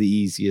have the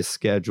easiest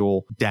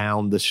schedule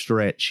down the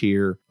stretch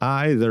here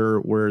either,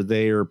 where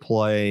they are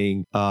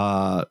playing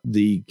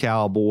the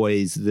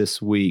Cowboys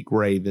this week,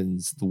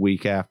 Ravens the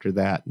week after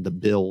that, the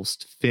Bills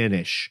to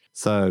finish.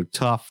 So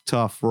tough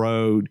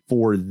road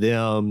for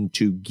them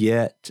to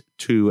get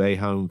to a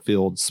home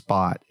field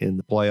spot in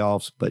the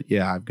playoffs. But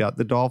yeah, I've got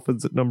the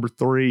Dolphins at number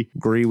 3.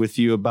 Agree with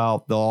you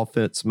about the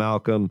offense,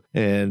 Malcolm.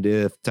 And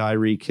if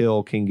Tyreek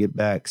Hill can get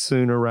back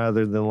sooner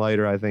rather than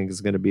later, I think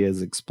it's going to be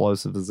as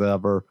explosive as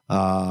ever.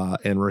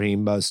 And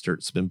Rahiem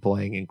Mostert's been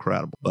playing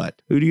incredible.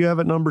 But who do you have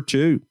at number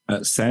 2?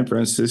 San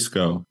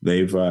Francisco.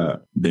 They've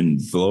been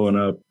blowing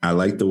up. I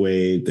like the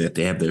way that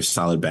they have their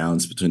solid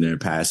balance between their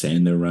pass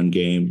and their run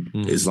game.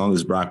 As long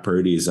as Brock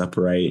Purdy is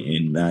upright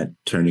and not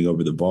turning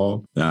over the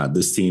ball,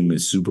 this team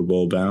is Super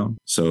Bowl bound.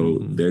 So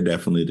they're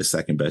definitely the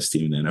second best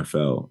team in the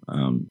NFL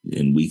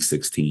in week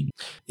 16.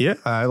 Yeah,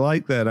 I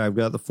like that. I've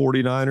got the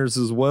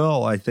 49ers as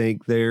well. I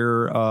think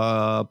they're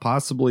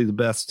possibly the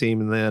best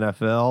team in the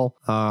NFL.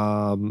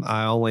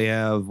 I only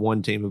have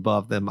one team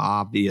above them,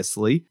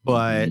 obviously,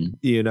 but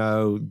you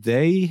know,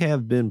 they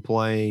have been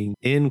playing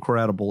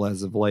incredible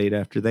as of late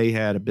after they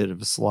had a bit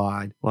of a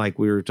slide like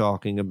we were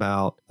talking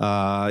about.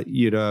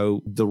 You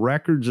know, the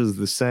records is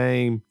the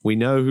same. We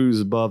know who's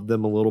above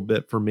them a little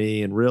bit for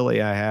me, and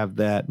really I have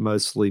that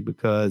mostly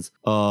because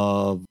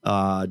of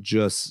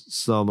just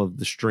some of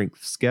the strength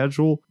of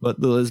schedule. But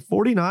the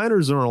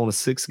 49ers are on a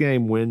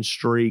 6-game win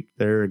streak.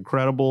 They're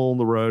incredible on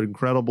the road,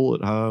 incredible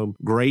at home,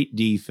 great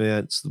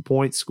defense. The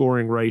point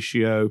scoring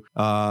ratio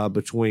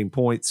between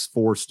points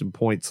forced and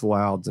points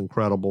allowed is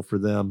incredible for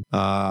them.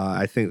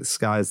 I think the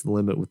sky's the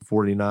limit with the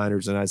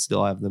 49ers, and I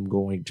still have them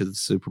going to the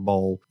Super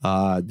Bowl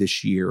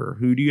this year.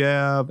 Who do you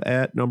have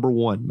at number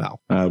 1,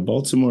 Mal?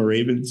 Baltimore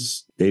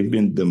Ravens. They've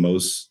been the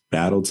most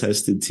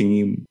battle-tested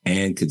team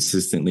and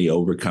consistently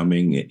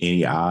overcoming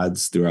any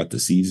odds throughout the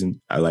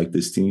season. I like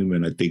this team,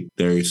 and I think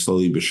they're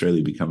slowly but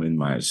surely becoming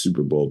my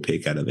Super Bowl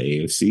pick out of the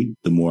AFC,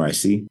 the more I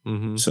see.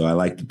 So I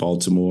like the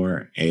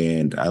Baltimore,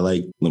 and I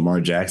like Lamar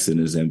Jackson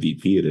as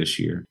MVP of this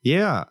year.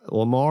 Yeah,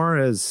 Lamar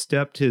has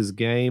stepped his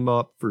game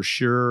up for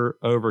sure,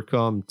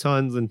 overcome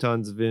tons and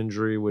tons of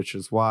injury, which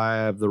is why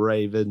I have the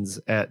Ravens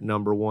at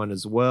number 1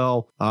 as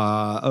well.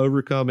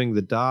 Overcoming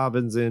the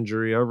Dobbins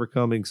injury,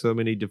 overcoming so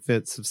many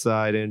defensive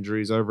side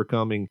injuries,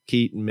 overcoming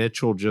Keaton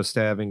Mitchell just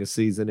having a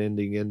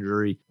season-ending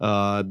injury,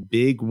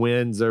 big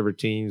wins over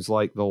teams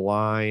like the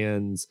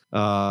Lions,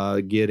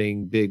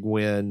 getting big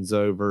wins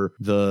over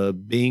the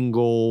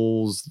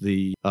Bengals,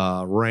 the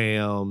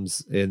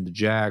Rams, and the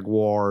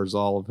Jaguars,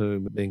 all of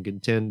whom have been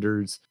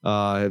contenders,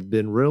 have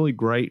been really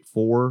great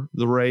for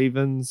the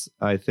Ravens.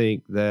 I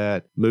think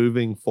that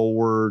moving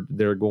forward,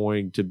 they're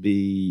going to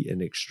be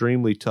an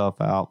extremely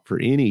tough out for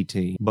any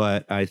team,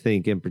 but I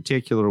think in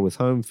particular with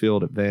home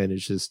field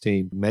advantage, this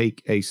team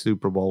make a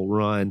Super Bowl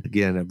run.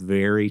 Again, a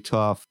very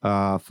tough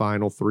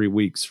final 3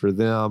 weeks for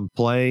them.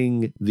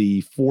 Playing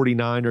the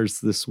 49ers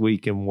this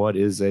week in what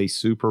is a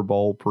Super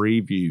Bowl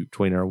preview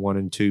between our 1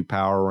 and 2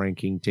 power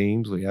ranking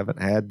teams. We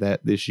haven't had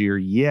that this year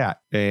yet.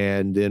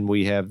 And then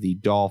we have the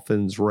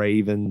Dolphins,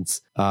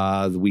 Ravens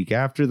the week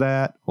after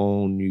that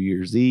on New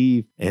Year's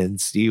Eve, and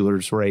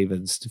Steelers,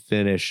 Ravens to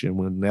finish. And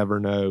we'll never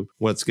know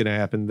what's going to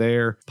happen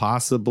there.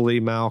 Possibly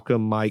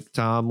Malcolm, Mike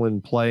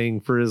Tomlin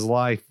playing for his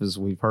life, as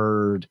we've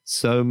heard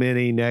so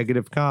many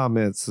negative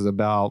comments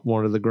about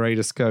one of the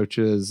greatest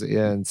coaches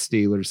in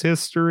Steelers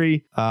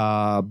history.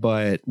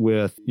 But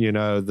with, you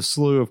know, the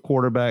slew of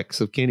quarterbacks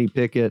of Kenny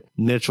Pickett,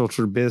 Mitchell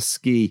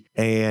Trubisky,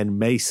 and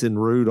Mason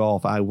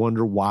Rudolph, I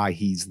wonder why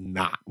he's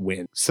not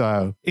winning.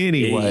 So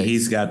anyway,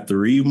 he's got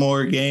 3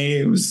 more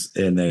games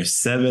and they're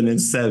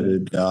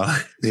 7-7,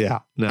 dog. Yeah,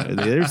 no,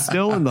 they're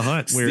still in the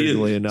hunt,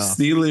 weirdly enough.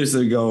 Steelers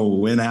are going to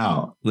win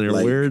out. They're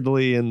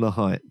weirdly in the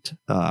hunt.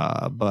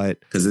 But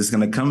because it's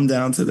going to come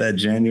down to that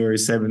January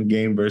 7th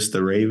game versus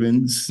the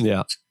Ravens.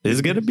 Yeah,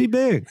 it's going to be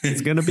big.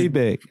 It's going to be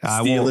big.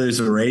 Steelers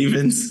or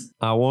Ravens.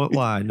 I won't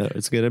lie. No,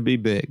 it's going to be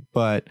big.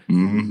 But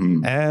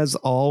as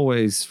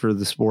always, for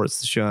the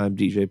Sports the Show, I'm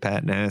DJ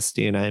Pat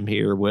Nasty, and I'm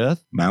here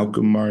with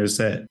Malcolm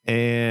Marzette.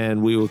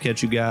 And we will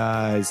catch you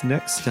guys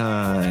next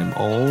time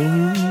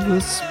on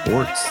the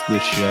Sports the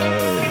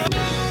Show.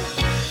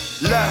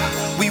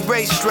 Look, we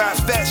race drive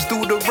fast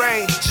through the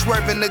rain,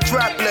 swerving the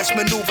drop, let's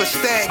maneuver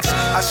stanks.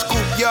 I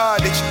scoop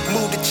yardage,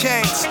 move the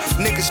chains.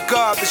 Niggas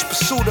garbage,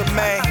 pursue the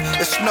main.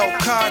 It's no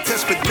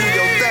contest, but do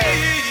your thing.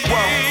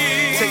 Whoa,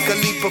 take a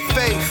leap of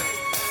faith.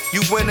 You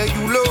win or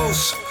you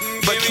lose,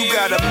 but you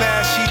gotta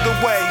mash either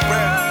way.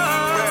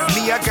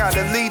 Me, I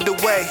gotta lead the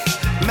way.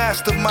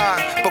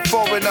 Mastermind,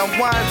 before it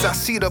unwinds, I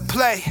see the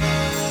play.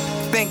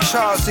 Think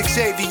Charles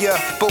Xavier,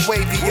 but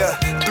wavier.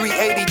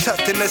 380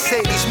 tucked in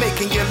Mercedes,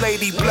 making your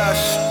lady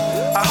blush.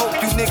 I hope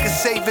you niggas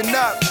saving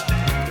up.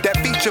 That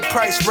feature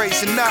price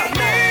raising up.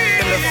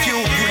 In a few,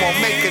 you won't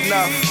make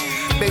enough.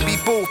 Baby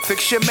boo,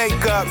 fix your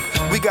makeup.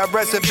 We got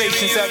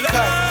reservations at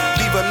Cut.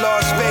 Viva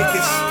Las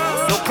Vegas.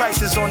 No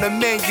prices on the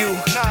menu.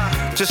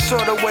 Just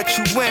sort of what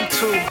you went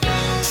to.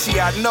 See,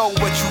 I know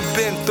what you've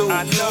been through.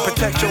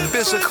 Protect your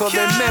physical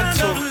and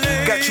mental.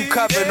 Got you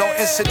covered on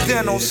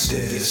incidentals.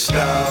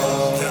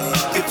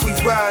 If we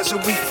rise or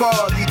we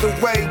fall, either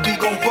way we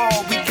gon'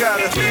 ball. We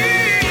gotta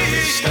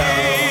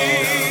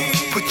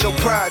put your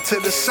pride to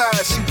the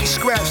side, see we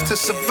scratch to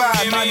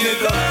survive, my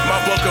nigga. My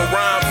book of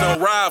rhymes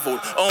unrivaled.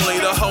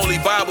 Only the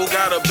Holy Bible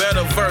got a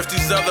better verse.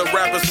 These other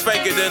rappers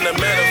fake it in the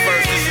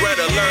metaverse. This red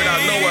alert, I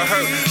know it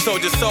hurt.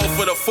 Sold your soul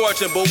for the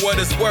fortune, but what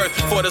it's worth.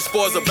 For the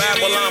spoils of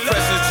Babylon,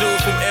 precious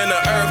jewels from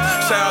inner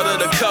earth. Child of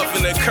the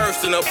covenant,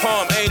 cursed in a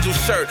palm angel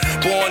shirt.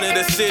 Born in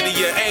the city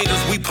of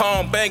angels, we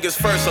palm bangers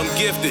first. I'm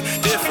gifted,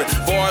 different.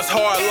 Bars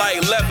hard like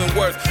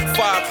Leavenworth.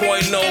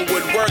 5.0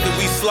 with worth it,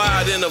 we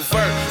slide in a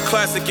vert.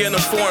 Classic in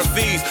the foreign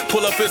V's.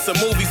 Pull up, it's a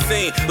movie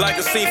scene, like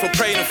a scene from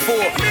Praying 4.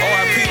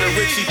 R.I.P. to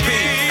Richie P.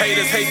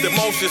 Haters hate the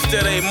motion,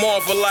 still they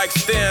marvel like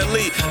Stan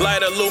Lee.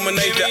 Light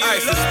illuminate the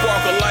ice and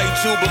sparkle like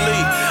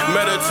Jubilee.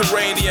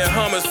 Mediterranean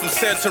hummus from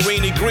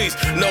Santorini, Greece.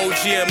 No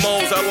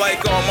GMOs, I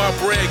like all my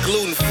bread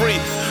gluten-free.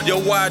 Yo,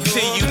 YT,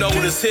 you know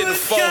what it's hitting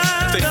for.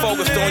 Stay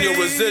focused on your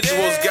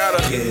residuals,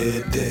 gotta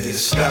get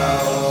this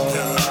style.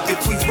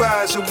 If we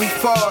rise or we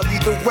fall,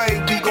 either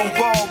way we gon'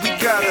 ball. We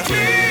gotta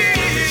get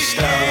this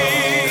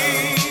style.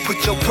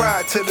 Put your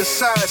pride to the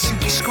side, see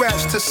we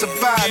scratch to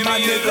survive, my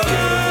nigga.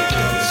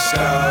 Get this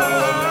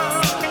style.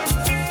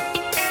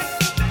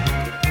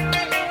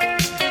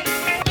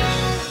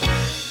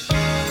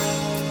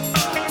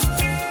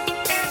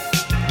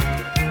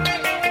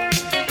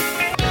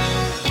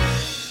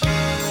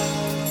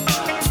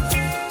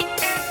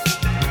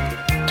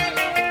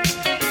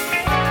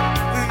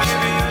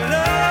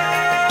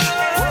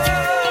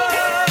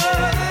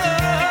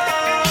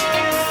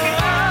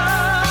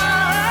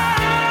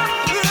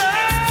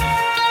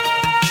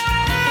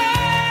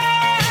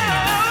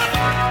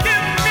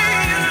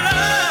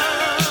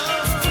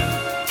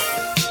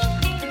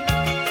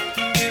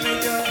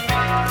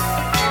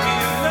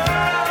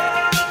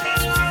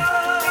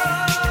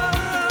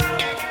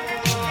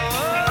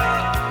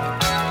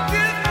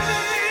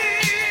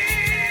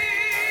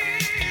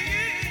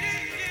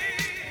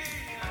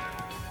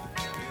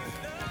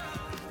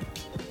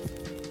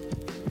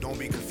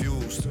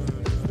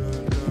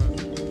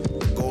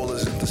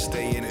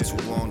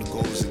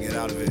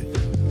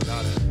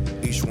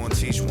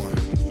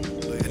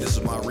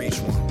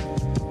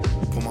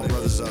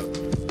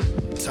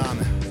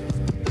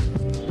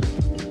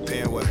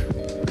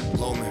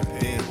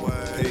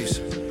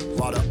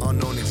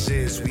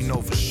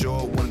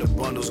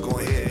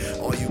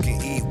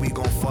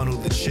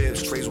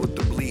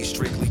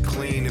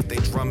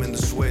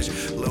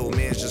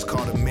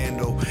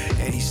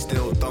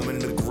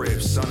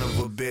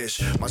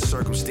 My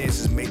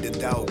circumstances made the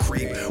doubt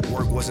creep.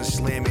 Work wasn't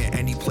slamming,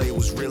 any play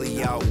was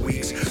really out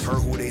weeks. Heard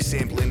who they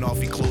sampling off,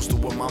 he close to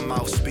what my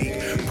mouth speak.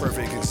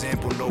 Perfect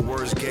example, no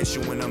words get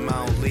you in a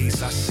mount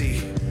lease. I see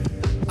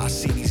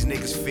these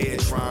niggas fear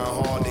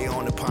trying hard. They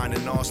on the pine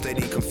and all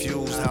steady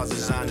confused. How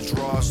designer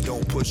draws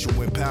don't put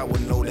you in power.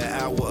 Know the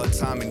hour of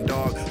time and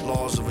dog.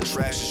 Laws of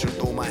attraction should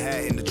throw my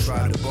hat in the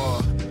try to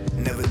bar.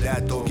 Never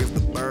that though, give the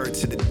bird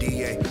to the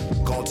DA.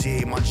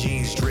 Gaultier, my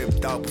jeans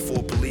dripped out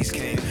before police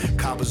came.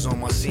 Coppers on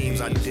my seams,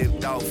 I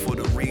dipped out for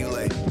the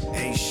relay.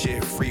 Ain't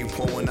shit free,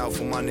 pouring out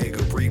for my nigga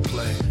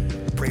replay.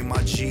 Pray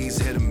my G's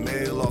hit a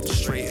mill off the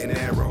straight and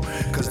narrow.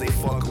 Cause they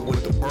fuckin'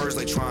 with the birds,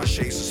 they tryna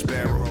chase a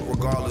sparrow.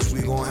 Regardless,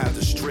 we gon' have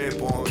to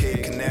strip on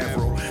Cape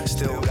Canaveral.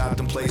 Still got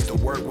them place to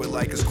work with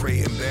like it's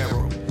crate and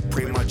barrel.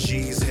 Pray my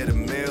G's hit a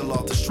mill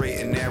off the straight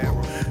and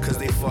narrow. Cause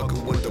they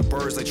fuckin' with the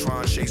birds, they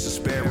tryna chase a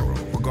sparrow.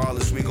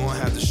 Regardless, we gon'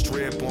 have to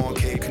strip on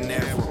Cape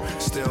Canaveral.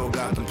 Still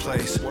got them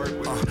place.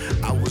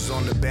 I was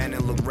on the band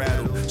and look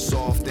rattled.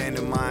 Soft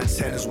and my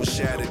antennas was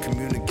shattered.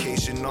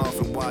 Communication off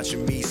and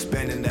watching me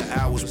spending the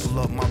hours. Pull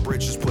up my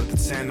britches, put the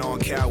 10 on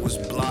cowards.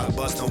 Block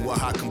bustin' with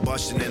hot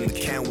combustion and the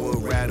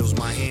Kenwood rattles.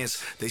 My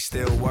hands, they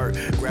still work.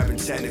 Grabbing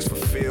techniques for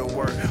field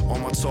work. All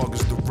my talk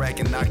is direct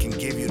and I can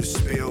give you the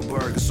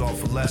Spielberg. It's all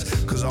for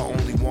less, cause I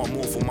only want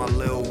more for my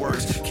little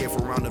works.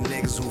 Careful around them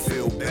niggas who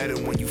feel better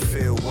when you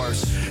feel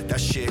worse. That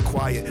shit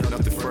quiet,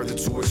 nothing further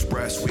to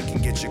express. We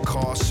can get your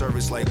car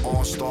service like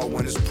OnStar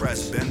when it's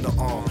pressed. Bend the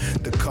arm,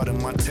 the cut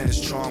of my tennis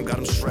charm got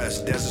them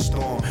stressed. Desert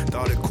storm,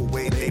 thought it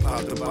Kuwait, they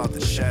popped about the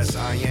chest.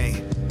 I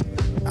ain't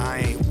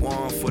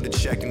one for the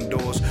checking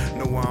doors.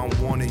 Know where I'm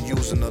wanted,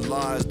 using the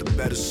lies, the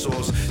better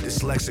source.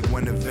 Dyslexic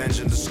when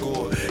avenging the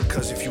score.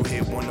 Cause if you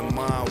hit one of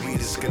mine, we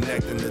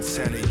disconnecting the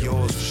 10 of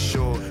yours for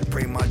sure.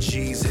 Pray my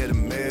G's hit a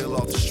mill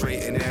off the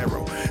straight and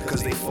narrow.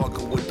 Cause they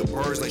fuckin' with the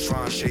birds, they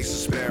tryna chase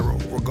a sparrow.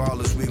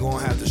 Regardless, we gon'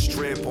 have to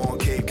strip on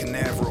Cape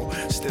Canaveral.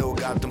 Still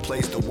got them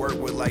place to work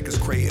with like it's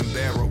crate and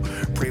barrel.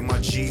 Pray my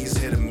G's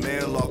hit a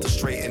mill off the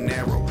straight and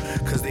narrow.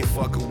 Cause they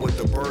fuckin' with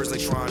the birds, they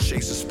tryna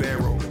chase a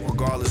sparrow.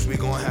 Regardless, we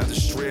gon' have to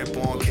strip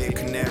on Cape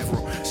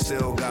Canaveral.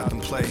 Still got them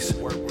place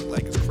work with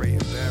like it's crate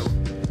and barrel.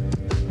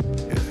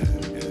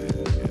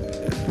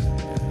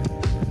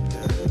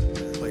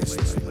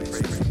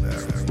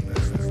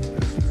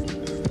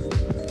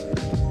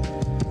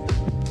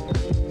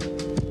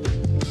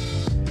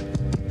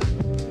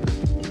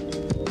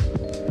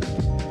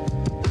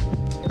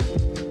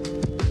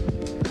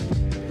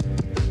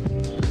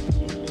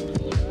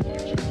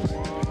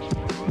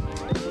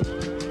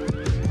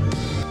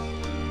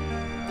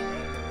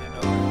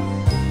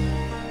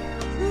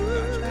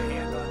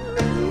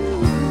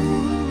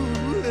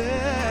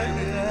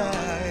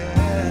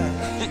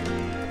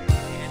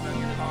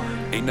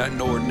 Ain't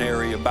nothing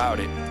ordinary about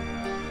it.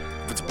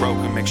 If it's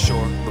broken, make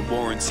sure the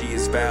warranty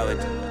is valid.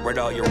 Write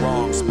all your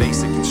wrongs,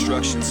 basic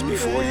instructions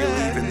before you're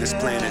leaving this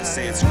planet.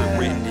 Sanskrit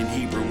written in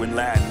Hebrew and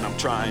Latin. I'm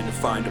trying to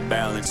find a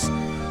balance.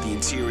 The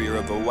interior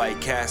of a white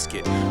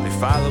casket. They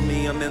follow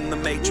me, I'm in the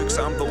matrix,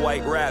 I'm the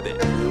white rabbit.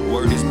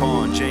 Word is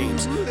Bond,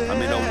 James,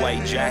 I'm in a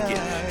white jacket.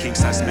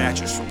 King-size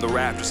mattress from the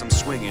rafters, I'm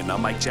swinging.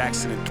 I'm Mike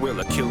Jackson and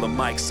Thriller, killer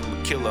mics, I'm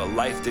a killer.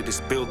 Life that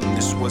is building,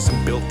 this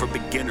wasn't built for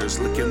beginners.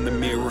 Look in the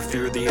mirror,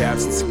 fear the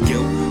absence of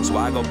guilt. So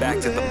I go back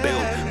to the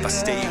build, if I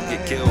stay you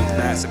get killed.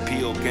 Mass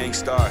appeal,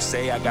 gangstar,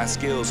 say I got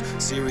skills.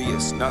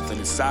 Serious, nothing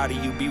inside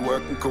of you be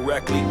working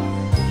correctly.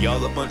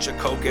 Y'all a bunch of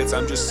cokeheads,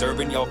 I'm just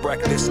serving y'all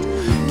breakfast.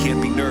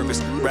 Can't be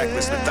nervous,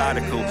 reckless,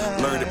 methodical.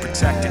 Learn to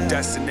protect a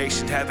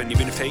destination, heaven,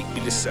 even if hate be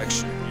the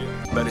section.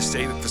 Better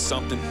save it for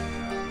something.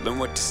 Learn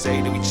what to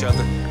say to each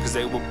other, cause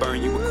they will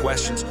burn you with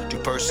questions. Too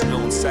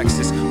personal and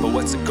sexist, but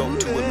what's a goat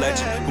to a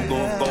legend? Who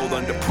gon' fold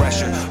under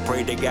pressure?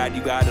 Pray to God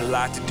you got a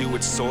lot to do,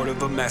 it's sort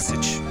of a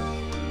message.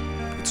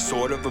 It's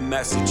sort of a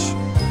message.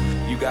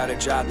 You got a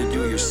job to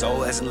do, your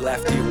soul hasn't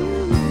left you.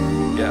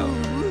 Yo,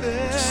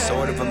 it's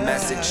sort of a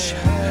message.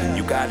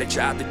 You got a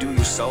job to do,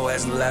 your soul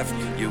hasn't left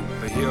you.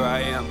 But here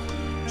I am,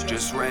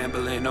 just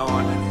rambling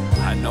on.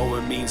 I know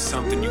it means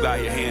something, you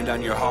got your hand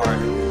on your heart.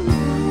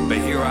 But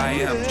here I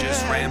am,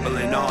 just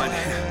rambling on.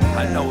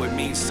 I know it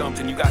means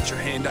something, you got your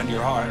hand on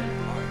your heart.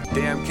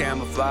 Damn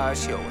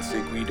camouflage, yo, I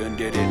think we done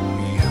did it.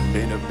 We have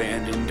been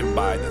abandoned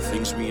by the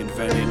things we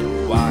invented.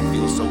 Why I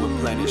feel so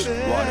replenished,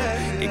 water,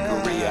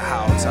 Icaria,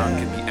 how time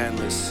can be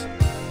endless.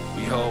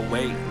 We hold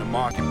weight in the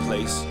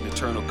marketplace, an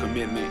eternal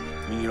commitment.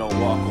 When you don't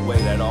walk away,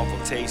 that awful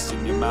taste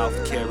in your mouth,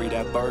 carry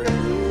that burden.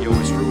 Yo,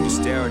 it's rude to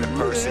stare at a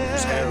person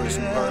whose hair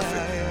isn't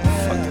perfect.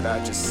 What did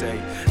I just say?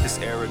 This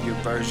arrogant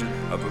version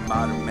of a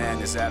modern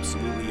man is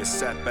absolutely a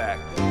setback.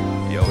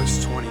 Yo,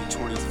 it's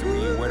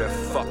 2023, where the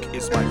fuck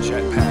is my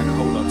jetpack?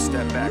 Hold up,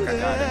 step back, I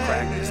gotta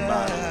crack this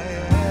bottle.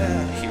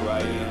 Here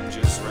I am,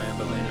 just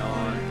rambling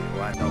on.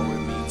 Yo, I know it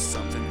means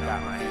something,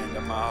 got my hand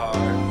on my heart. I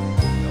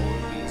know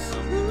it means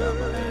something, got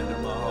my hand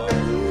on my heart.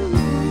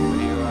 But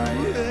here I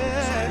am,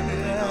 just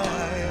rambling on.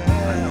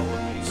 I know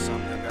it means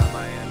something, got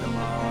my hand on my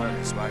heart.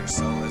 That's why your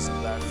soul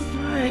isn't left.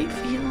 I hate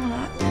feeling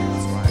like this.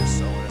 That's why your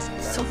soul isn't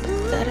left. So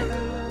pathetic.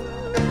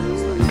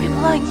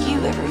 People like you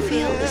ever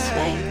feel this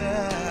way?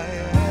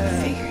 I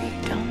figure you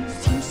don't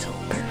seem so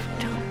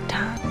perfect all the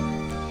time.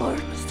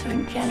 Lord was so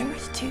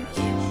generous to you.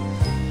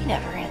 He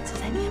never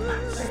answers any of my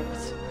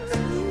prayers. I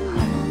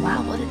don't know why.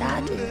 What did I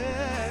do?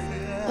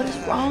 What is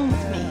wrong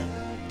with me?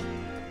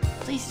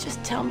 Please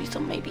just tell me so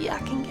maybe I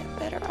can get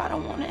better. I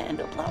don't want to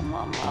end up like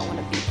Mama. I want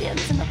to be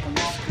dancing up on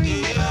the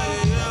screen.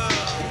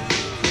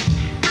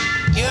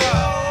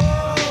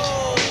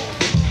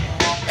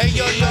 Hey,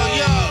 yo,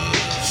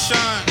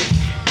 Sean.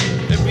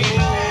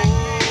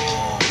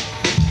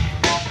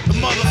 The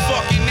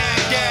motherfucking Nack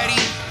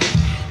Daddy.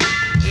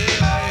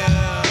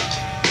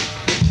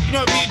 You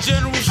know, be a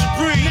General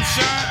Supreme,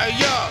 Sean. Hey,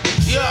 yo.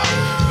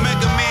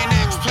 Mega Man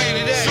X,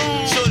 Planet X.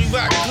 Shorty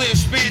rock clear,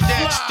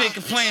 spandex,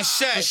 thinking playing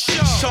sex.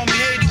 Told me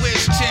Haiti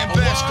wears 10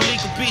 best.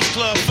 Kalika Beach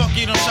Club, fuck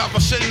you, don't shop, I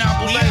say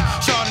now, Blick.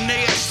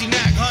 Chardonnay, Estee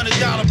Nack, $100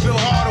 bill,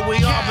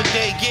 Hardaway, Arbor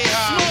Day, get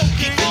high.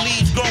 Keep the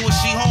leaves growing,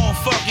 she home,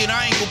 fuck it,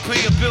 I ain't gon'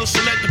 pay a bill, so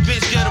let the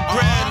bitch get a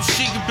bread. If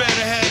she can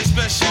better have it,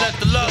 especially let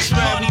the love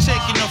spread. We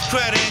taking enough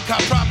credit and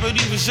cop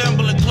property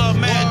resembling Club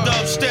Mad,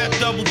 dubstep,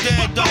 double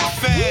dead, double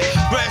fad.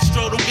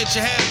 Breaststroke, don't get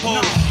your head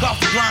pulled. Off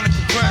the grind and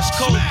compressed,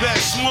 cold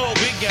best, smoke,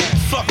 big guy.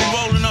 Fucking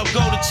rolling up,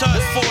 go to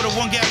touch, 4 to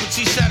 1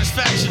 guarantee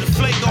satisfaction. The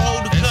flake will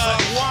hold the cut.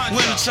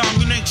 Wintertime,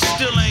 you niggas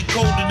still ain't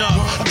cold enough.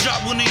 I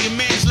dropped one of your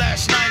mans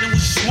last night and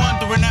was just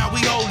wondering how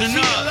we holding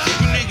up.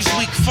 You niggas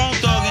weak phone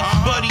thugging,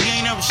 but he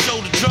ain't ever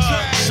showed a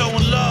drug.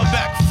 Showing love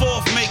back and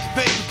forth, making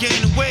paper,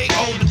 gain weight,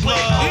 hold the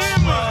gloves.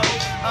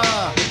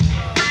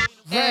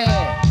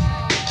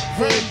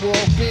 Big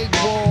wall, big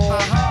wall.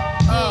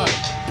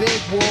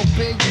 Big wall,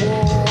 big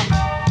wall.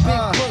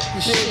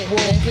 Big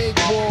wall, big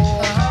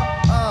wall.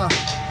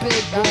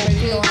 Big wall,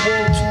 big wall.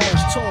 Too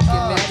much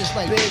talking, man. Just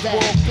like big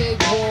wall, big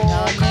wall.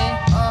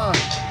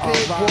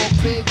 Big wall,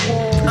 big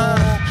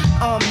wall.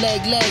 Arm, leg,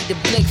 the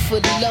Blick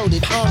fully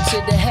loaded. Arm to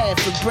the head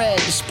for bread,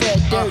 the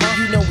spread dirty.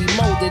 You know we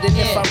molded. And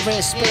if I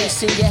ran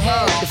space in your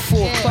head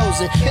before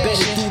closing,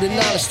 better do the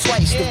knowledge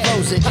twice to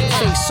rose it.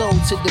 Face sold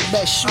to the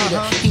best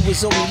shooter. He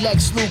was only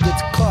Lex Luger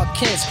to Clark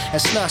Kent's.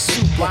 That's not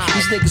super.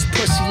 These niggas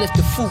pussy lift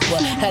the fupa.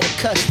 Had a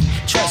custody,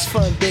 trust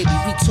fund, baby.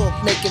 We talk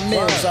making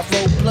meals. I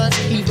roll blunts,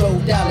 he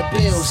rolled dollar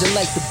bills. And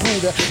like the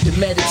Buddha, the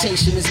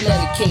meditation is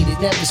medicated.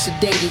 Never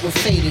sedated when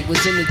faded.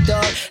 Was in the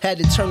dark,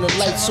 had to turn the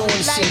lights on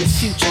to see the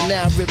future.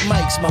 Now I rip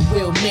mics, my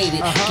will made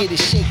it. Get it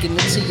shaking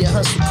until your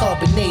hustle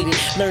carbonated.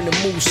 Learn to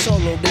move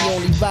solo, they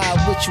only ride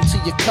with you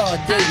till your car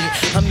dated.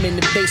 I'm in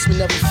the basement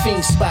of a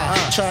fiend spot,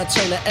 trying to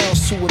turn an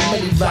ounce to a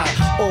milli vibe.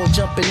 Or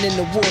jumping in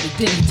the water,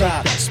 diddy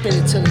vibe.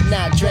 Spinning till the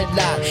night,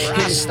 dreadlock. Hit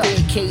the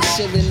staircase,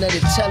 ceiling of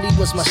the telly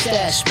was my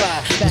stash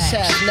spot. Was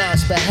half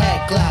knots, but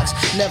had glocks.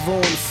 Never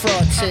on the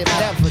fraud tip,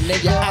 never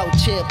nigga out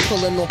here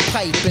pulling on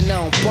pipe and I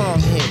don't bomb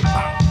hit.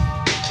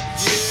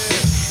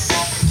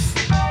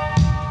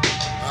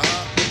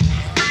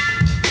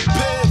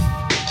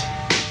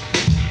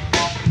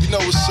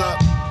 what's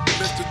up?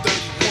 Mr.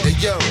 31. Hey,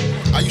 yo,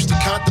 I used to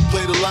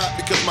contemplate a lot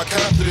because my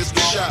confidence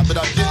was shot, but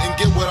I didn't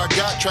get what I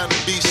got trying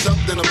to be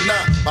something I'm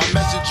not. My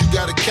message you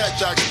gotta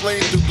catch, I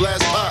explained through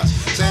glass pots.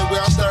 Saying where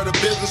I started a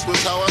business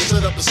was how I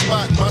set up a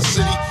spot in my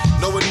city.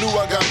 No one knew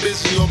I got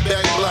busy on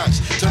back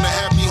blocks. Turn a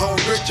happy home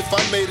rich if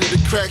I made it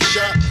a crack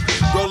shop.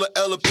 Roll a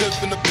Ella Piff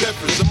in the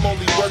Piffers. I'm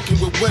only working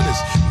with winners.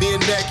 Me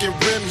and Nack and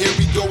Rim, here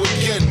we go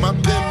again. My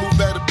pen move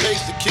at a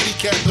pace the kitty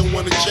cat don't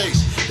wanna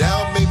chase.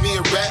 Now made me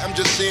a rat, I'm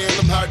just saying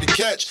I'm hard to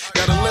catch.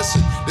 Gotta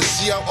listen to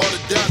see how all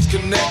the dots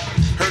connect.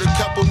 Heard a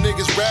couple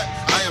niggas rap,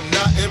 I am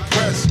not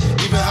impressed.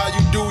 Even how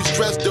you dudes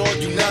dress, dog,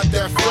 you not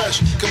that fresh.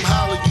 Come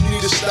holler, you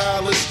need a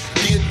stylist.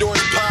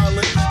 Theodore's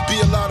piling,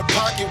 be a lot of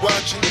pocket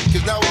watching.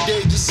 Cause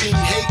nowadays just seem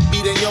hate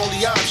be the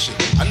only option.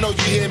 I know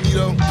you hear me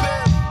though.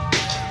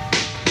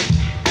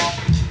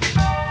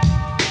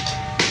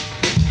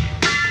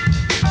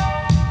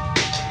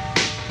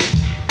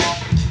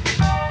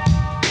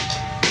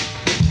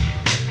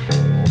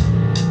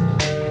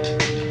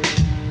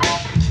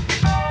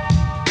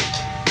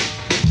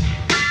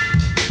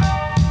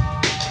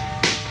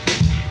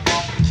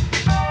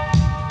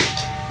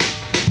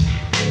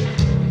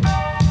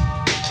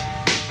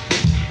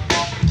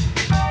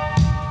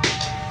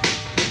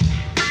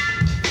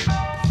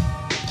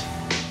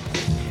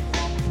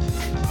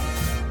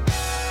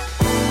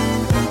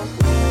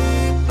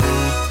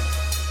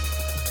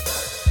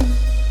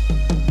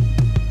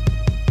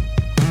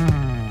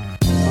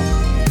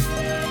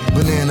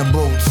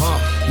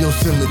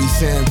 Yosemite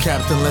Sam,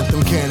 Captain, let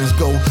them cannons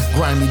go.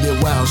 Grimy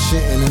did wild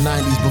shit in the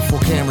 90s before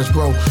cameras,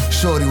 bro.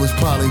 Shorty was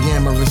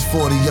polyamorous,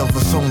 40 of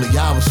us only.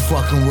 I was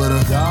fucking with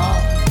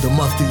her. The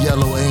mustard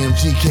yellow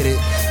AMG kitted.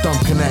 Thumb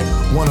connect,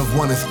 one of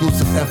one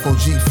exclusive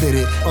FOG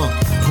fitted.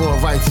 Poor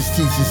righteous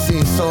teachers,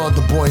 seen saw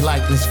the boy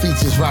likeness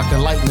features.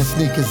 Rockin' lightning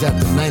sneakers at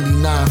the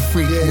 99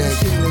 freak neck.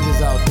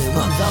 Niggas out there.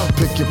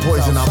 Pick your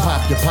poison, I'll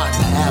pop your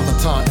partner.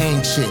 Avatar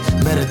ain't shit.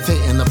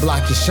 Meditating to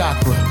block your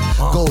chakra.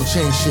 Gold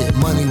chain shit,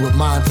 money with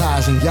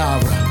montage and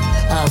Yara.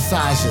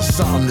 Outside you,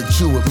 something to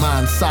chew with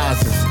mind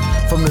sizes.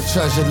 From the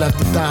treasure left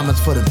the diamonds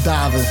for the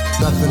divers.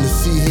 Nothing to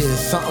see here,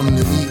 something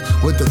to eat.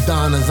 With the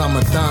Donnas, I'm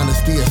Adonis.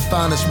 The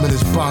astonishment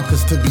is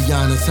bonkers, to be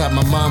honest. Had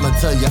my mama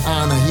tell your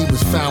honor, he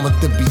was found with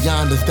the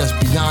beyonders. That's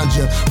beyond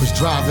you. Was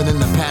driving in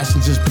the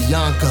passengers,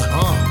 Bianca.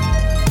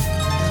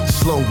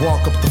 Slow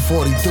walk up the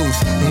 40 deuce.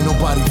 Ain't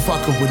nobody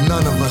fucking with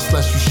none of us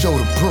unless you show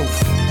the proof.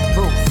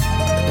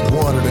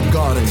 Water the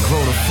garden,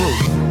 grow the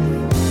fruit.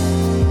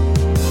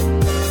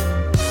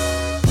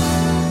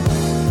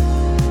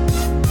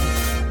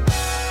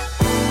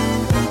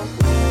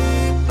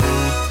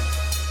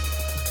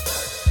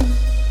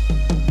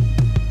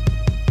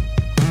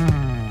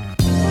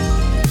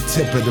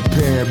 Tip of the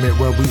pyramid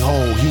where we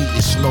hold heat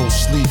and slow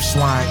sleep.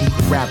 Swine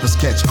eating rappers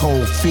catch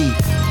cold feet.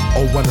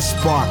 Oh, what a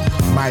spark,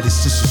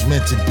 Midas, this was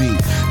meant to be.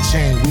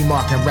 Chain, we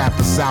marking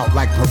rappers out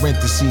like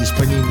parentheses.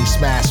 Panini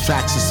smash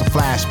tracks, it's a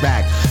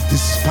flashback.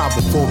 This is power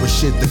forward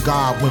shit, the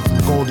God went from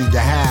Goldie to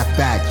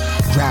halfback.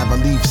 Grab a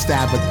leaf,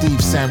 stab a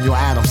thief, Samuel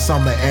Adams,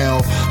 Summer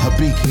L.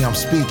 Habiki, I'm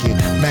speaking.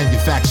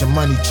 Manufacture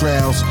money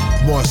trails,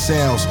 more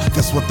sales,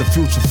 that's what the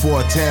future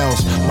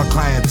foretells. My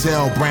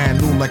clientele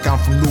brand new like I'm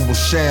from New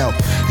Rochelle.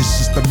 It's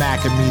just the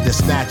Mac of me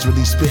that's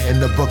naturally spitting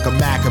the book of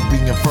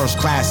Maccabee in first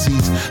class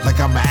seats like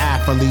I'm an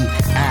athlete.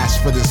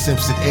 Ask for the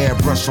Simpson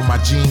airbrush on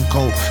my jean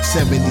coat.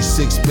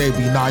 76,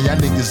 baby, nah, y'all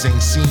niggas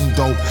ain't seen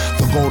dope.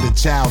 The golden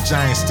child,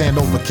 giant stand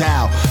over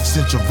cow.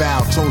 Central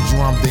Val told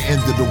you I'm the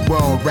end of the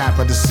world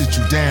rapper to sit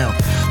you down.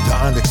 The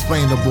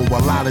unexplainable,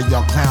 a lot of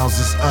y'all clowns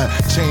is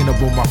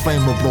unchainable. My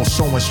flammable,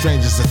 showing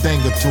strangers a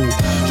thing or two.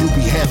 You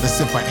be headless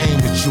if I aim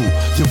at you.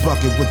 Your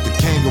bucket with the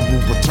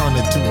kangaroo,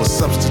 returning to a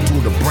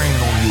substitute of brain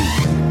on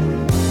you.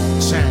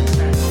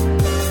 Chain.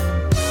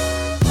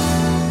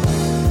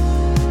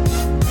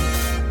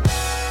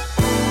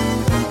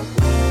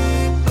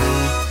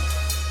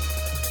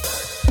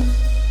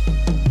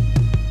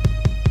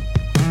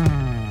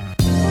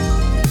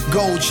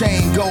 Gold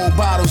chain, gold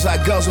bottles,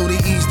 I guzzle to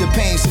ease the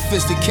pain.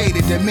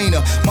 Sophisticated demeanor,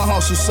 my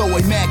hustle so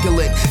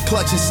immaculate.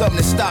 Clutching something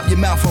to stop your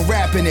mouth from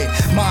rapping it.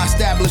 My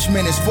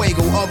establishment is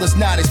fuego, others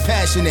not as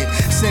passionate.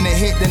 Send a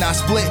hit, then I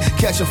split.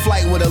 Catch a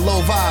flight with a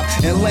low vibe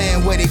and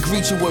land where they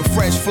greet you with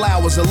fresh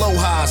flowers,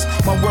 alohas.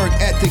 My work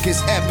ethic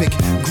is epic.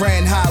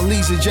 Grand High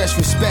Lisa just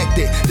respect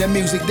it. The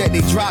music that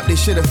they dropped, they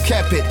should have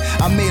kept it.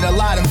 I made a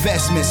lot of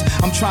investments.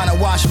 I'm trying to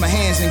wash my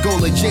hands and go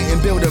legit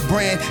and build a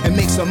brand and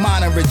make some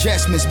minor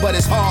adjustments. But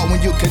it's hard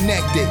when you're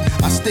connected.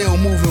 I still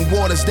move in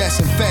waters that's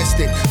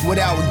infested.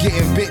 Without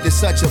getting bit, it's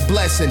such a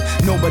blessing.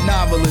 No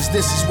binoculars,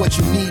 this is what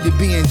you need to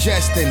be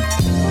ingesting.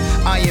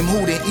 I am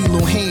Hootin'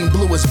 Elohim,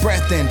 blew his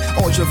breath in.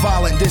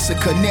 Ultraviolet, this a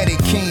kinetic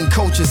king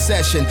culture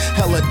session.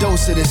 Hella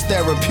dose of this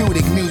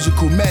therapeutic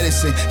musical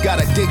medicine.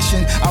 Got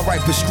addiction, I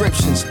write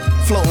prescriptions.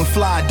 Floating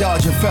fly,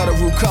 dodging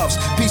federal cuffs.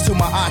 Peace to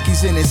my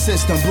Akis in his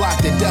system.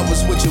 Block the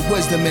devils with your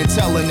wisdom and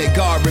telling that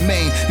God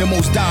remain the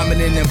most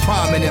dominant and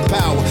prominent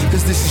power.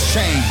 Cause this is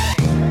change.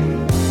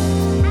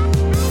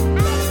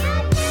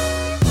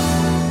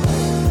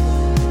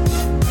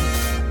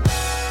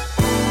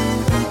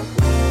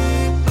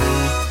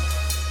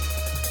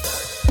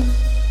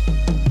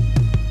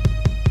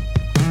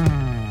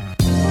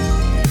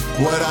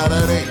 What out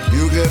of they?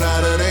 You get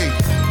out of they.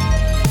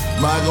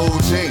 My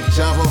gold chain,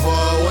 shot from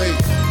far away.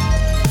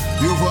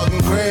 You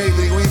fucking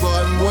crazy, we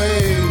parting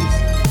ways.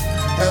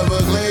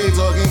 Everglades,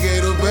 talking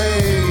Gator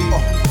Bay.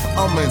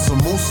 I'm in some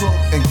Musa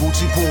and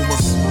Gucci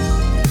Pumas.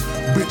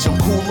 Bitch, I'm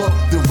cooler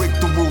than Rick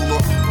the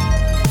Ruler.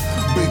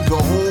 Big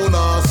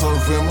kahuna,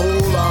 surfing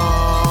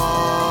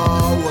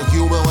Mullah with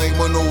Cuban Link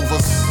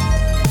Maneuvers.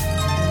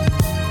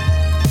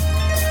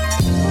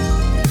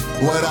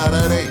 What out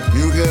of they?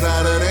 You get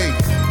out of they.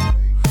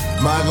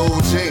 My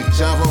gold chain,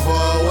 shot from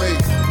far away.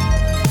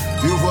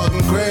 You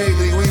fucking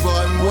crazy, we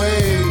parting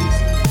ways.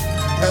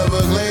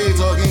 Everglades,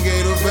 talking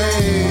Gator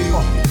Bay.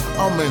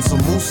 I'm in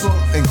some Musa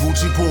and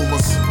Gucci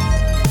Pumas.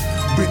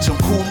 Bitch, I'm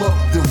cooler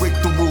than Rick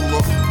the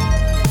Ruler.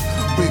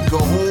 Big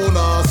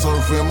kahuna,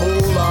 surfing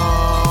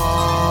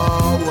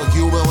Mullah with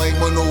Cuban Link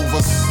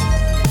Maneuvers.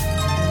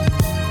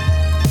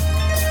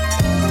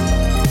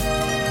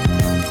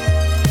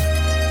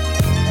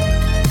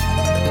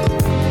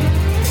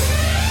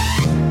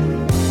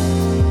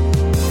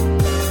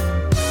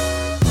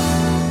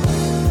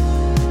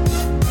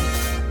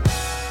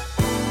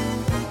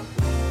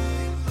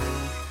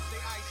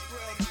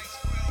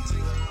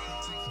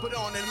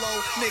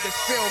 Niggas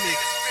feel me.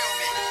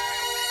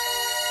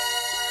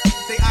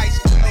 They ice.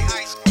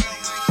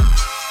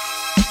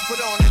 Put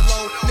on it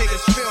low,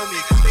 niggas feel me.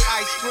 They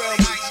ice grill.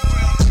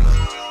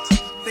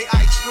 They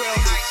ice grill.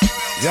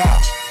 Yeah.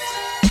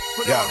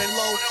 Put on it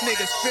low,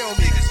 niggas feel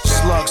me.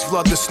 Slugs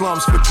flood the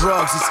slums for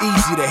drugs. It's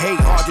easy to hate,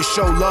 hard to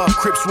show love.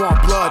 Crips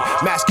want blood,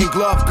 mask and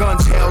glove,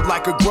 guns held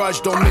like a grudge.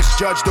 Don't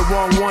misjudge the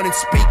wrong one and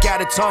speak out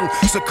of tongue.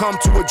 Succumb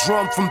to a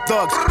drum from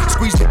thugs.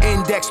 Squeeze the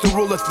index to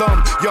rule of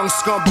thumb. Young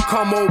scum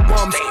become old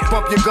bums.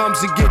 Bump your gums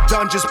and get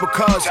done just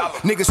because.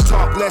 Niggas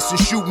talk less and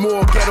shoot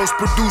more. Ghettos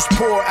produce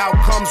poor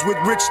outcomes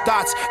with rich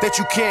thoughts that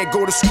you can't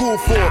go to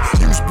school for.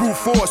 Use brute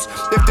force.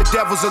 If the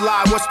devil's a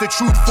lie, what's the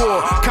truth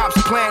for?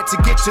 Cops plant to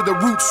get to the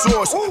root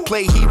source.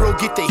 Play hero,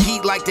 get the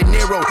heat like De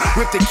Niro.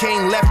 Whip the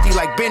cane lefty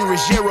like Ben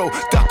Ruggiero.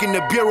 Duck in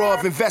the Bureau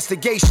of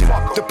Investigation.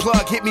 The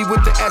plug hit me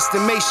with the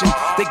estimation.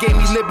 They gave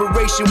me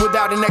liberation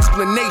without an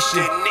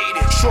explanation.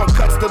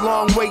 Shortcuts the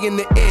long way in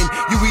the end.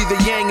 You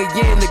either yang or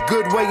yin, the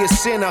good way of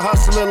sin. A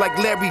hustler like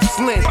Larry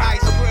Flynn.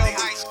 Ice grill.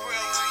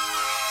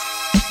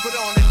 Put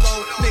on it low,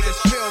 niggas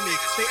feel me.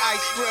 They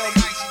ice grill.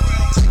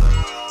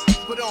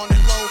 Put on it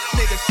low,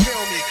 niggas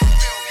feel me.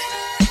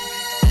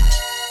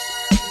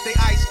 They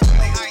ice grill.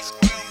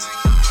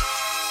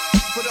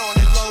 Put on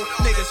it low,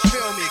 niggas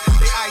feel me.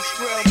 They ice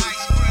grill.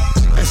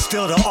 And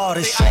still the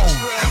artist shown.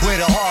 Where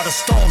the heart of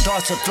stone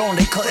darts are thrown,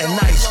 they cut an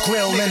ice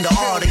grill in the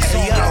Arctic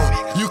zone.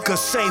 You could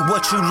say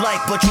what you like,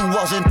 but you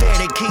wasn't there.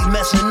 They keep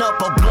messing up,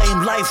 but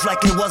blame life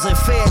like it wasn't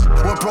fair.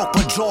 We're broke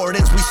with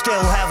Jordans, we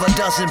still have a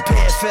dozen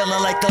pair.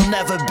 Feeling like they'll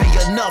never be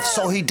enough,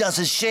 so he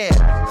doesn't share.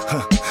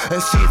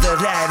 It's either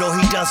that or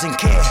he doesn't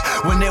care.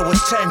 When there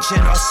was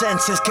tension, our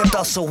senses kept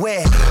us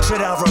aware.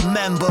 Should I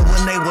remember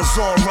when they was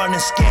all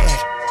running scared?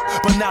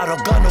 But now the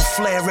gun will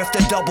flare if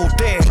they double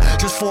dare.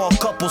 Just for a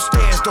couple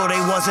stares, though they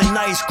wasn't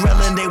nice.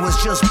 Grilling, they was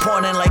just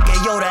pointing like, hey,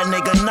 yo, that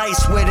nigga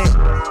nice with it.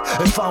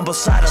 If I'm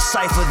beside a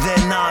cipher,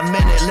 then 9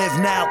 minute. Live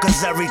now,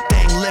 cause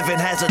everything living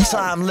has a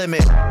time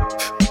limit.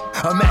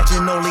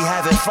 Imagine only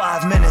having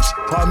 5 minutes.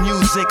 Our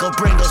music will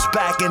bring us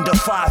back and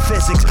defy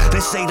physics.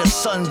 They say the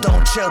sun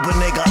don't chill, but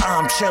nigga,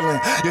 I'm chillin'.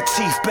 Your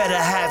teeth better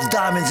have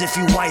diamonds if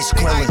you ice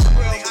grillin'.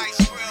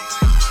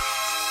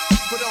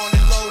 Put on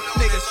it low,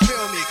 niggas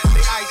feel me.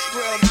 They ice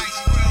grill.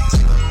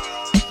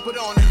 Put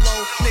on it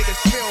low,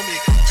 niggas feel me.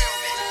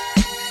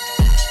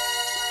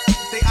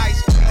 They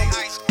ice grill.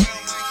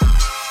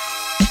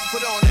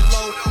 Put on it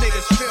low,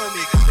 niggas feel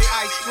me. They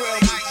ice grill.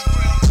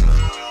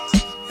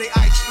 They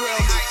ice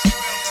grill.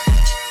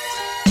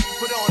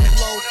 Put on it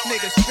low,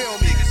 niggas feel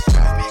me.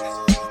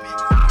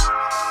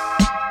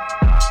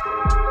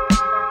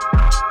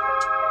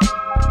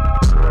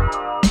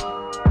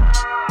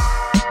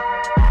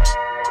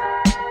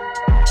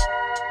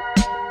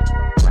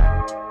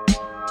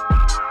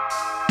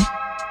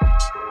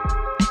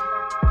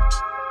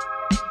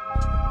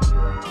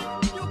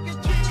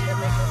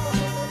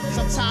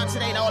 Sometimes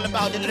it ain't all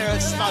about the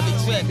lyrics, it's about the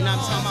drip, you know what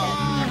I'm talking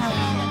about?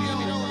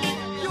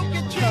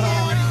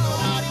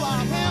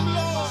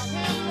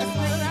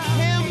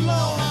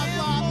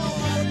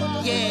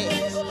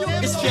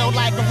 Yeah, it's feel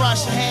like a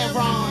rush of hair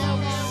wrong.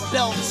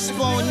 Belt,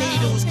 spoon,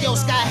 needles, Gil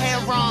Scott hair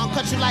wrong.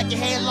 Cut you like your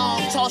hair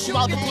long, toss you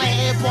out to play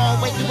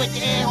airball, wake you with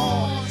the air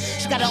horn.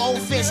 She got an old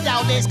fist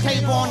out, there's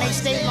Claiborne, they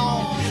stay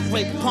long.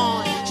 Rape a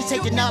pawn, she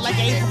take the nut like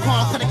an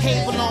apricot, cut a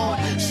cable on.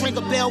 Shrink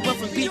a bill, went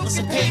from beatles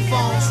and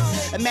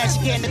payphones.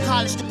 Imagine getting a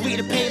college degree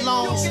to pay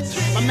loans.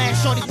 My man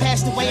Shorty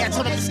passed away, I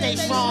told him to stay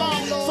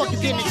strong. Fuck you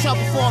getting in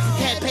trouble for if you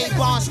can't pay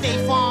bonds, stay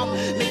farm.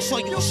 Make sure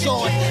you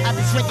assured, I've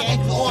been drinking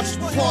angry oranges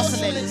with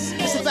porcelain.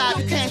 To survive,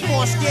 you can't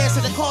force scares,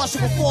 so the cost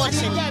you a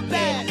fortune.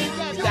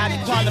 Gotta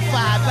be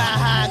qualified by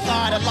high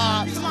guard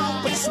alarm.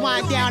 Put the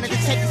swine down and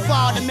then take you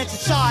far. The mental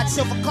charge,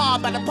 silver car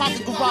by the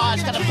parking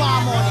garage. Got a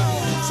bomb on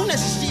it. Soon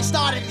as the shit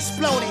started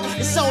exploding,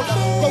 it's solar.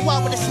 Go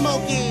up where the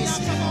smoke is.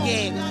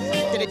 Yeah.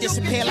 Then it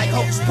disappeared like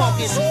hocus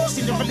pocus.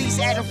 See the release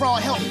Adderall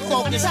help me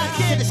focus.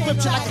 Hit the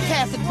scripture like a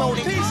Catholic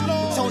voting.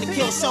 Tony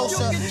killed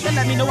Sosa. They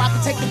let me know I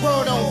can take the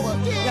world over.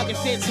 Young and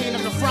 15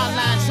 on the front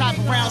line, shop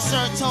around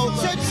Saratoga.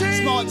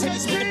 Small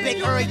titties with the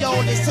big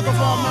areolas. Took a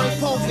raw Murray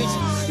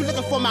Povich. You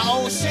looking for my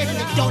old shit and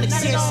it don't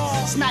exist.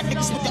 Smack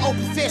niggas with the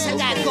open fist. I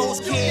got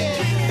ghost kid.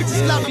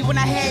 Bitches loved me when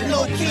I had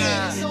no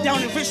kids.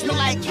 Down in Richmond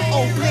like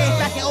old Blick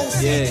back in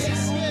 06.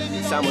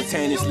 Yeah.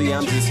 Simultaneously,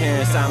 I'm just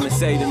hearing Simon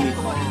say to me,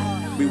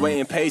 we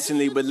waiting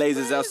patiently with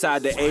lasers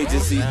outside the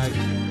agency.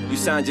 You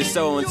signed your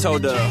soul and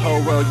told the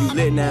whole world you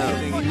lit now.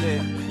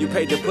 You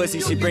paid the pussy,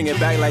 she bring it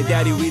back like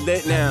daddy, we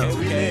lit now.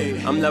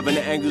 I'm loving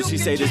the angles, she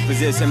say this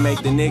position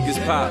make the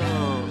niggas pop.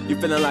 You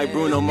feeling like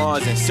Bruno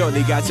Mars and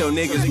shortly got your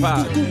niggas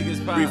pop.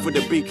 Brief with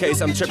the briefcase,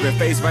 I'm tripping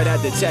face right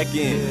at the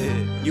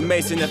check-in. You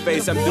mace in the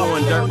face, I'm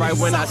doing dirt right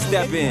when I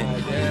step in.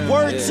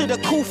 Word to the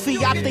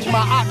Kufi, I think my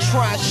op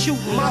try and shoot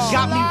me.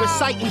 Got me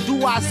reciting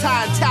duas,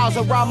 tying towels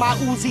around my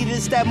Uzi,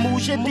 this that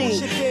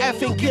Mujahideen.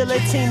 Effing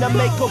guillotine to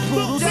make a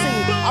brutal scene.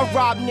 I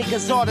rob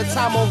niggas all the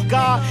time on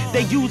God,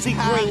 they usually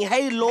green.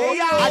 Hey Lord,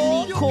 I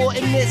need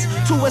coordinates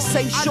to a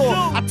safe shore.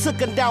 I took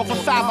her down for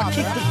 5, I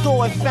kicked the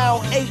door and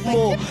found 8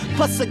 more.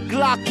 Plus a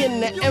Glock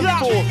in the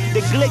M4, the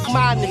Glick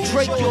mine, the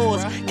Drake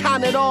yours.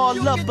 Count it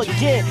all up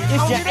again,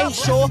 if you ain't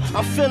sure.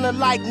 I'm feeling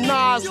like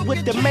Nas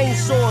with the main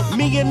sword.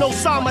 Me and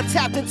Osama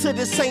tapped into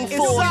the same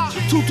force.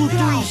 2, 2,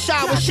 3,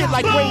 shower shit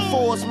like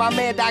rainforest. My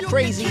man died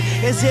crazy,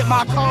 is it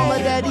my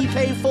karma that he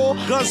paid for?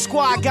 Gun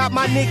squad got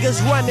my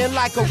niggas running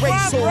like a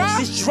racehorse.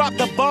 Just dropped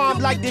the bomb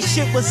like this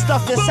shit was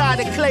stuffed inside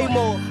a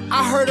claymore.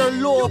 I heard her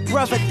little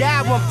brother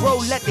died when bro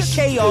let the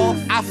K off.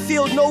 I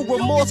feel no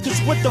remorse, cause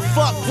what the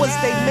fuck was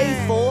they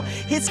made for?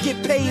 Hits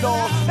get paid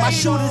off, my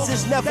shooters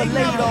is never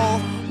laid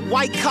off.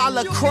 White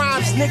collar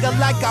crimes, nigga,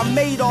 like I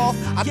made off.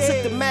 I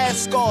took the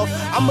mask off,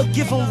 I'ma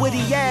give him what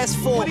he asked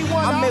for.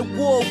 I'm at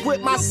war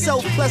with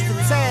myself plus the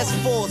task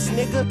force,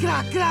 nigga.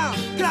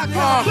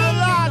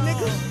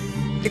 Nigga.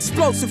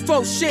 Explosive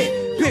faux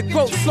shit. Big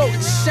boats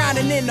floating,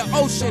 shining in the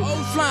ocean.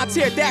 Flying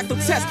pterodactyl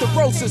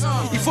testarossas.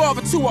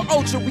 Evolving to an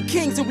ultra, we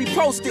kings and we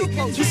posted.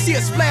 You see a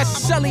splash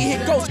of Shelly,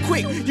 hit goes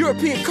quick.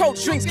 European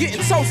coach drinks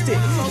getting toasted.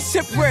 It's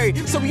temporary,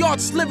 so we all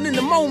just living in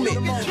the moment.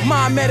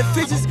 Mind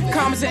metaphysics,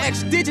 commas and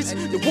extra digits.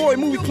 The warrior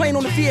movie playing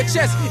on the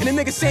VHS. And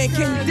the nigga saying,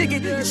 can you dig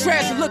it? You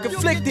trash and look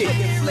afflicted.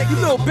 You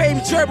little baby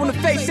gerb on the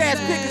face, ass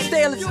picking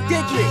stale as a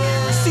dicklet.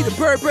 You see the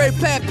Burberry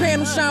plaid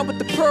panel shine with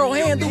the pearl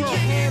handle.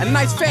 A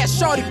nice fat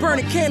shorty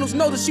burning candles,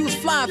 noticed she was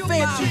flying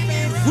fancy.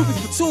 Ruby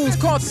platoons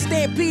called to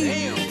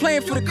stampede,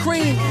 playing for the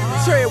cream,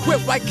 tray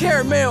whip like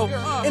caramel.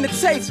 And the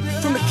taste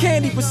from the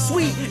candy was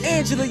sweet.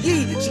 Angela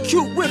Yee, she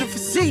cute with her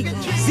physique.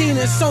 Xena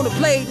and Sona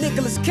Blade,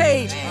 Nicolas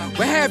Cage.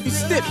 Where have you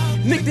stiff,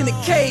 nicked in the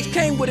cage,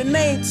 came with a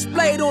name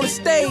displayed on the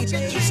stage.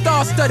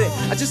 Star-studded,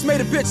 I just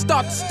made a bitch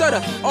start to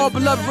stutter. All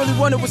beloved really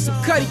wanted was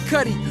some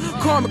cutty.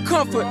 Calm and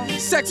comfort,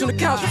 sex on the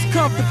couch was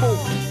comfortable.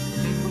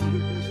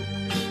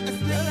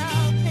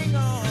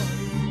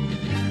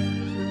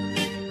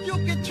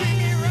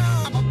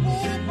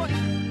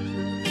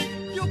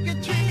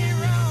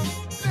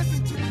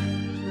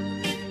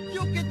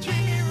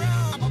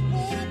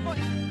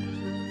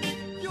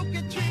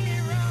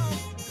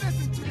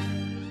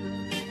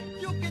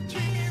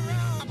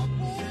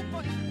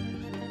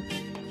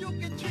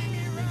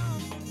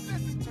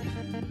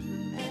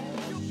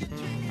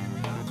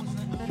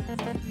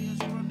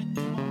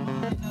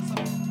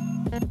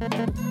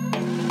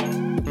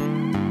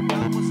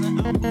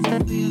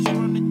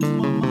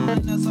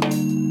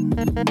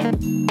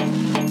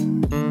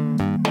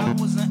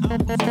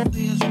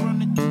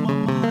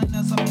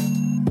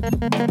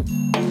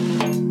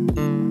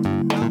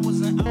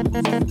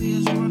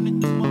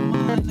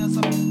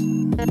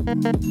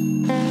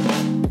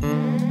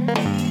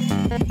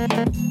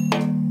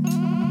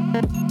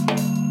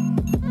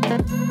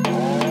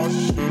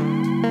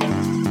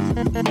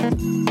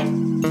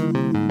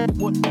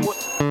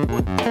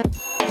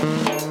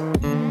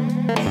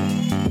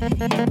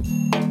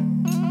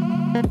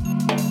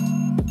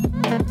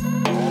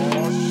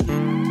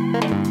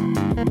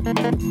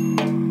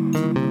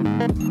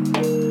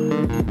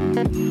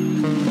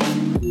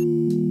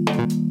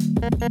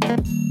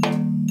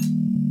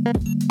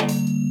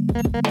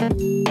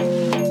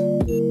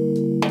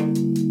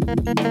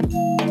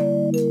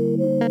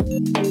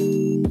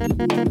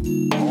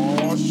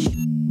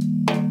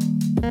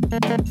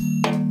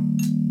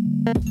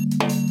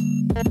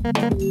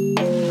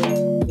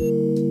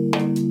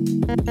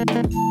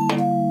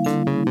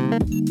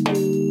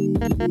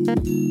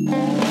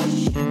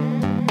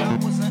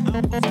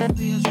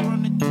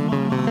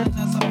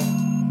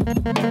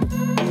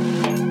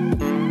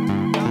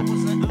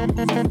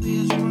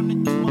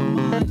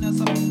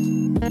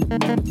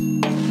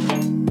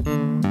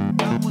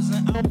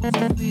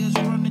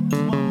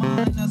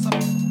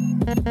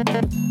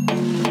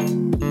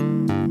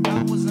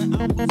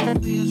 Thousands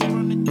of fears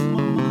running through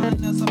my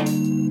mind as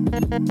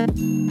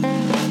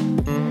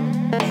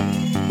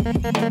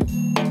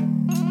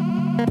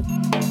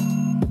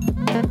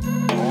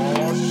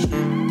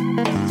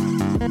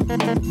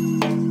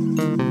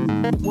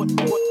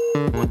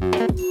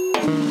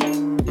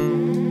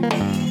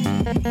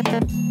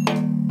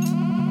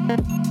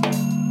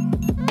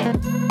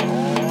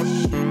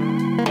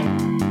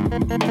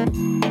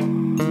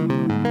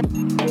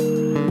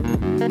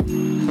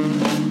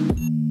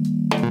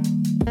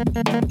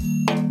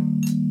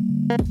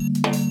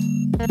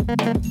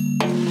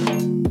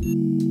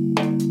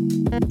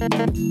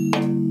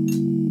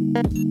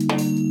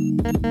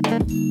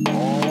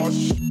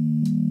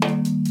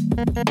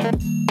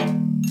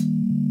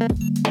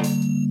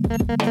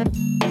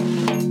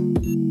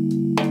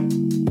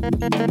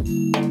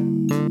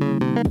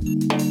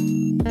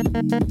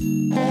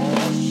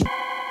Oh,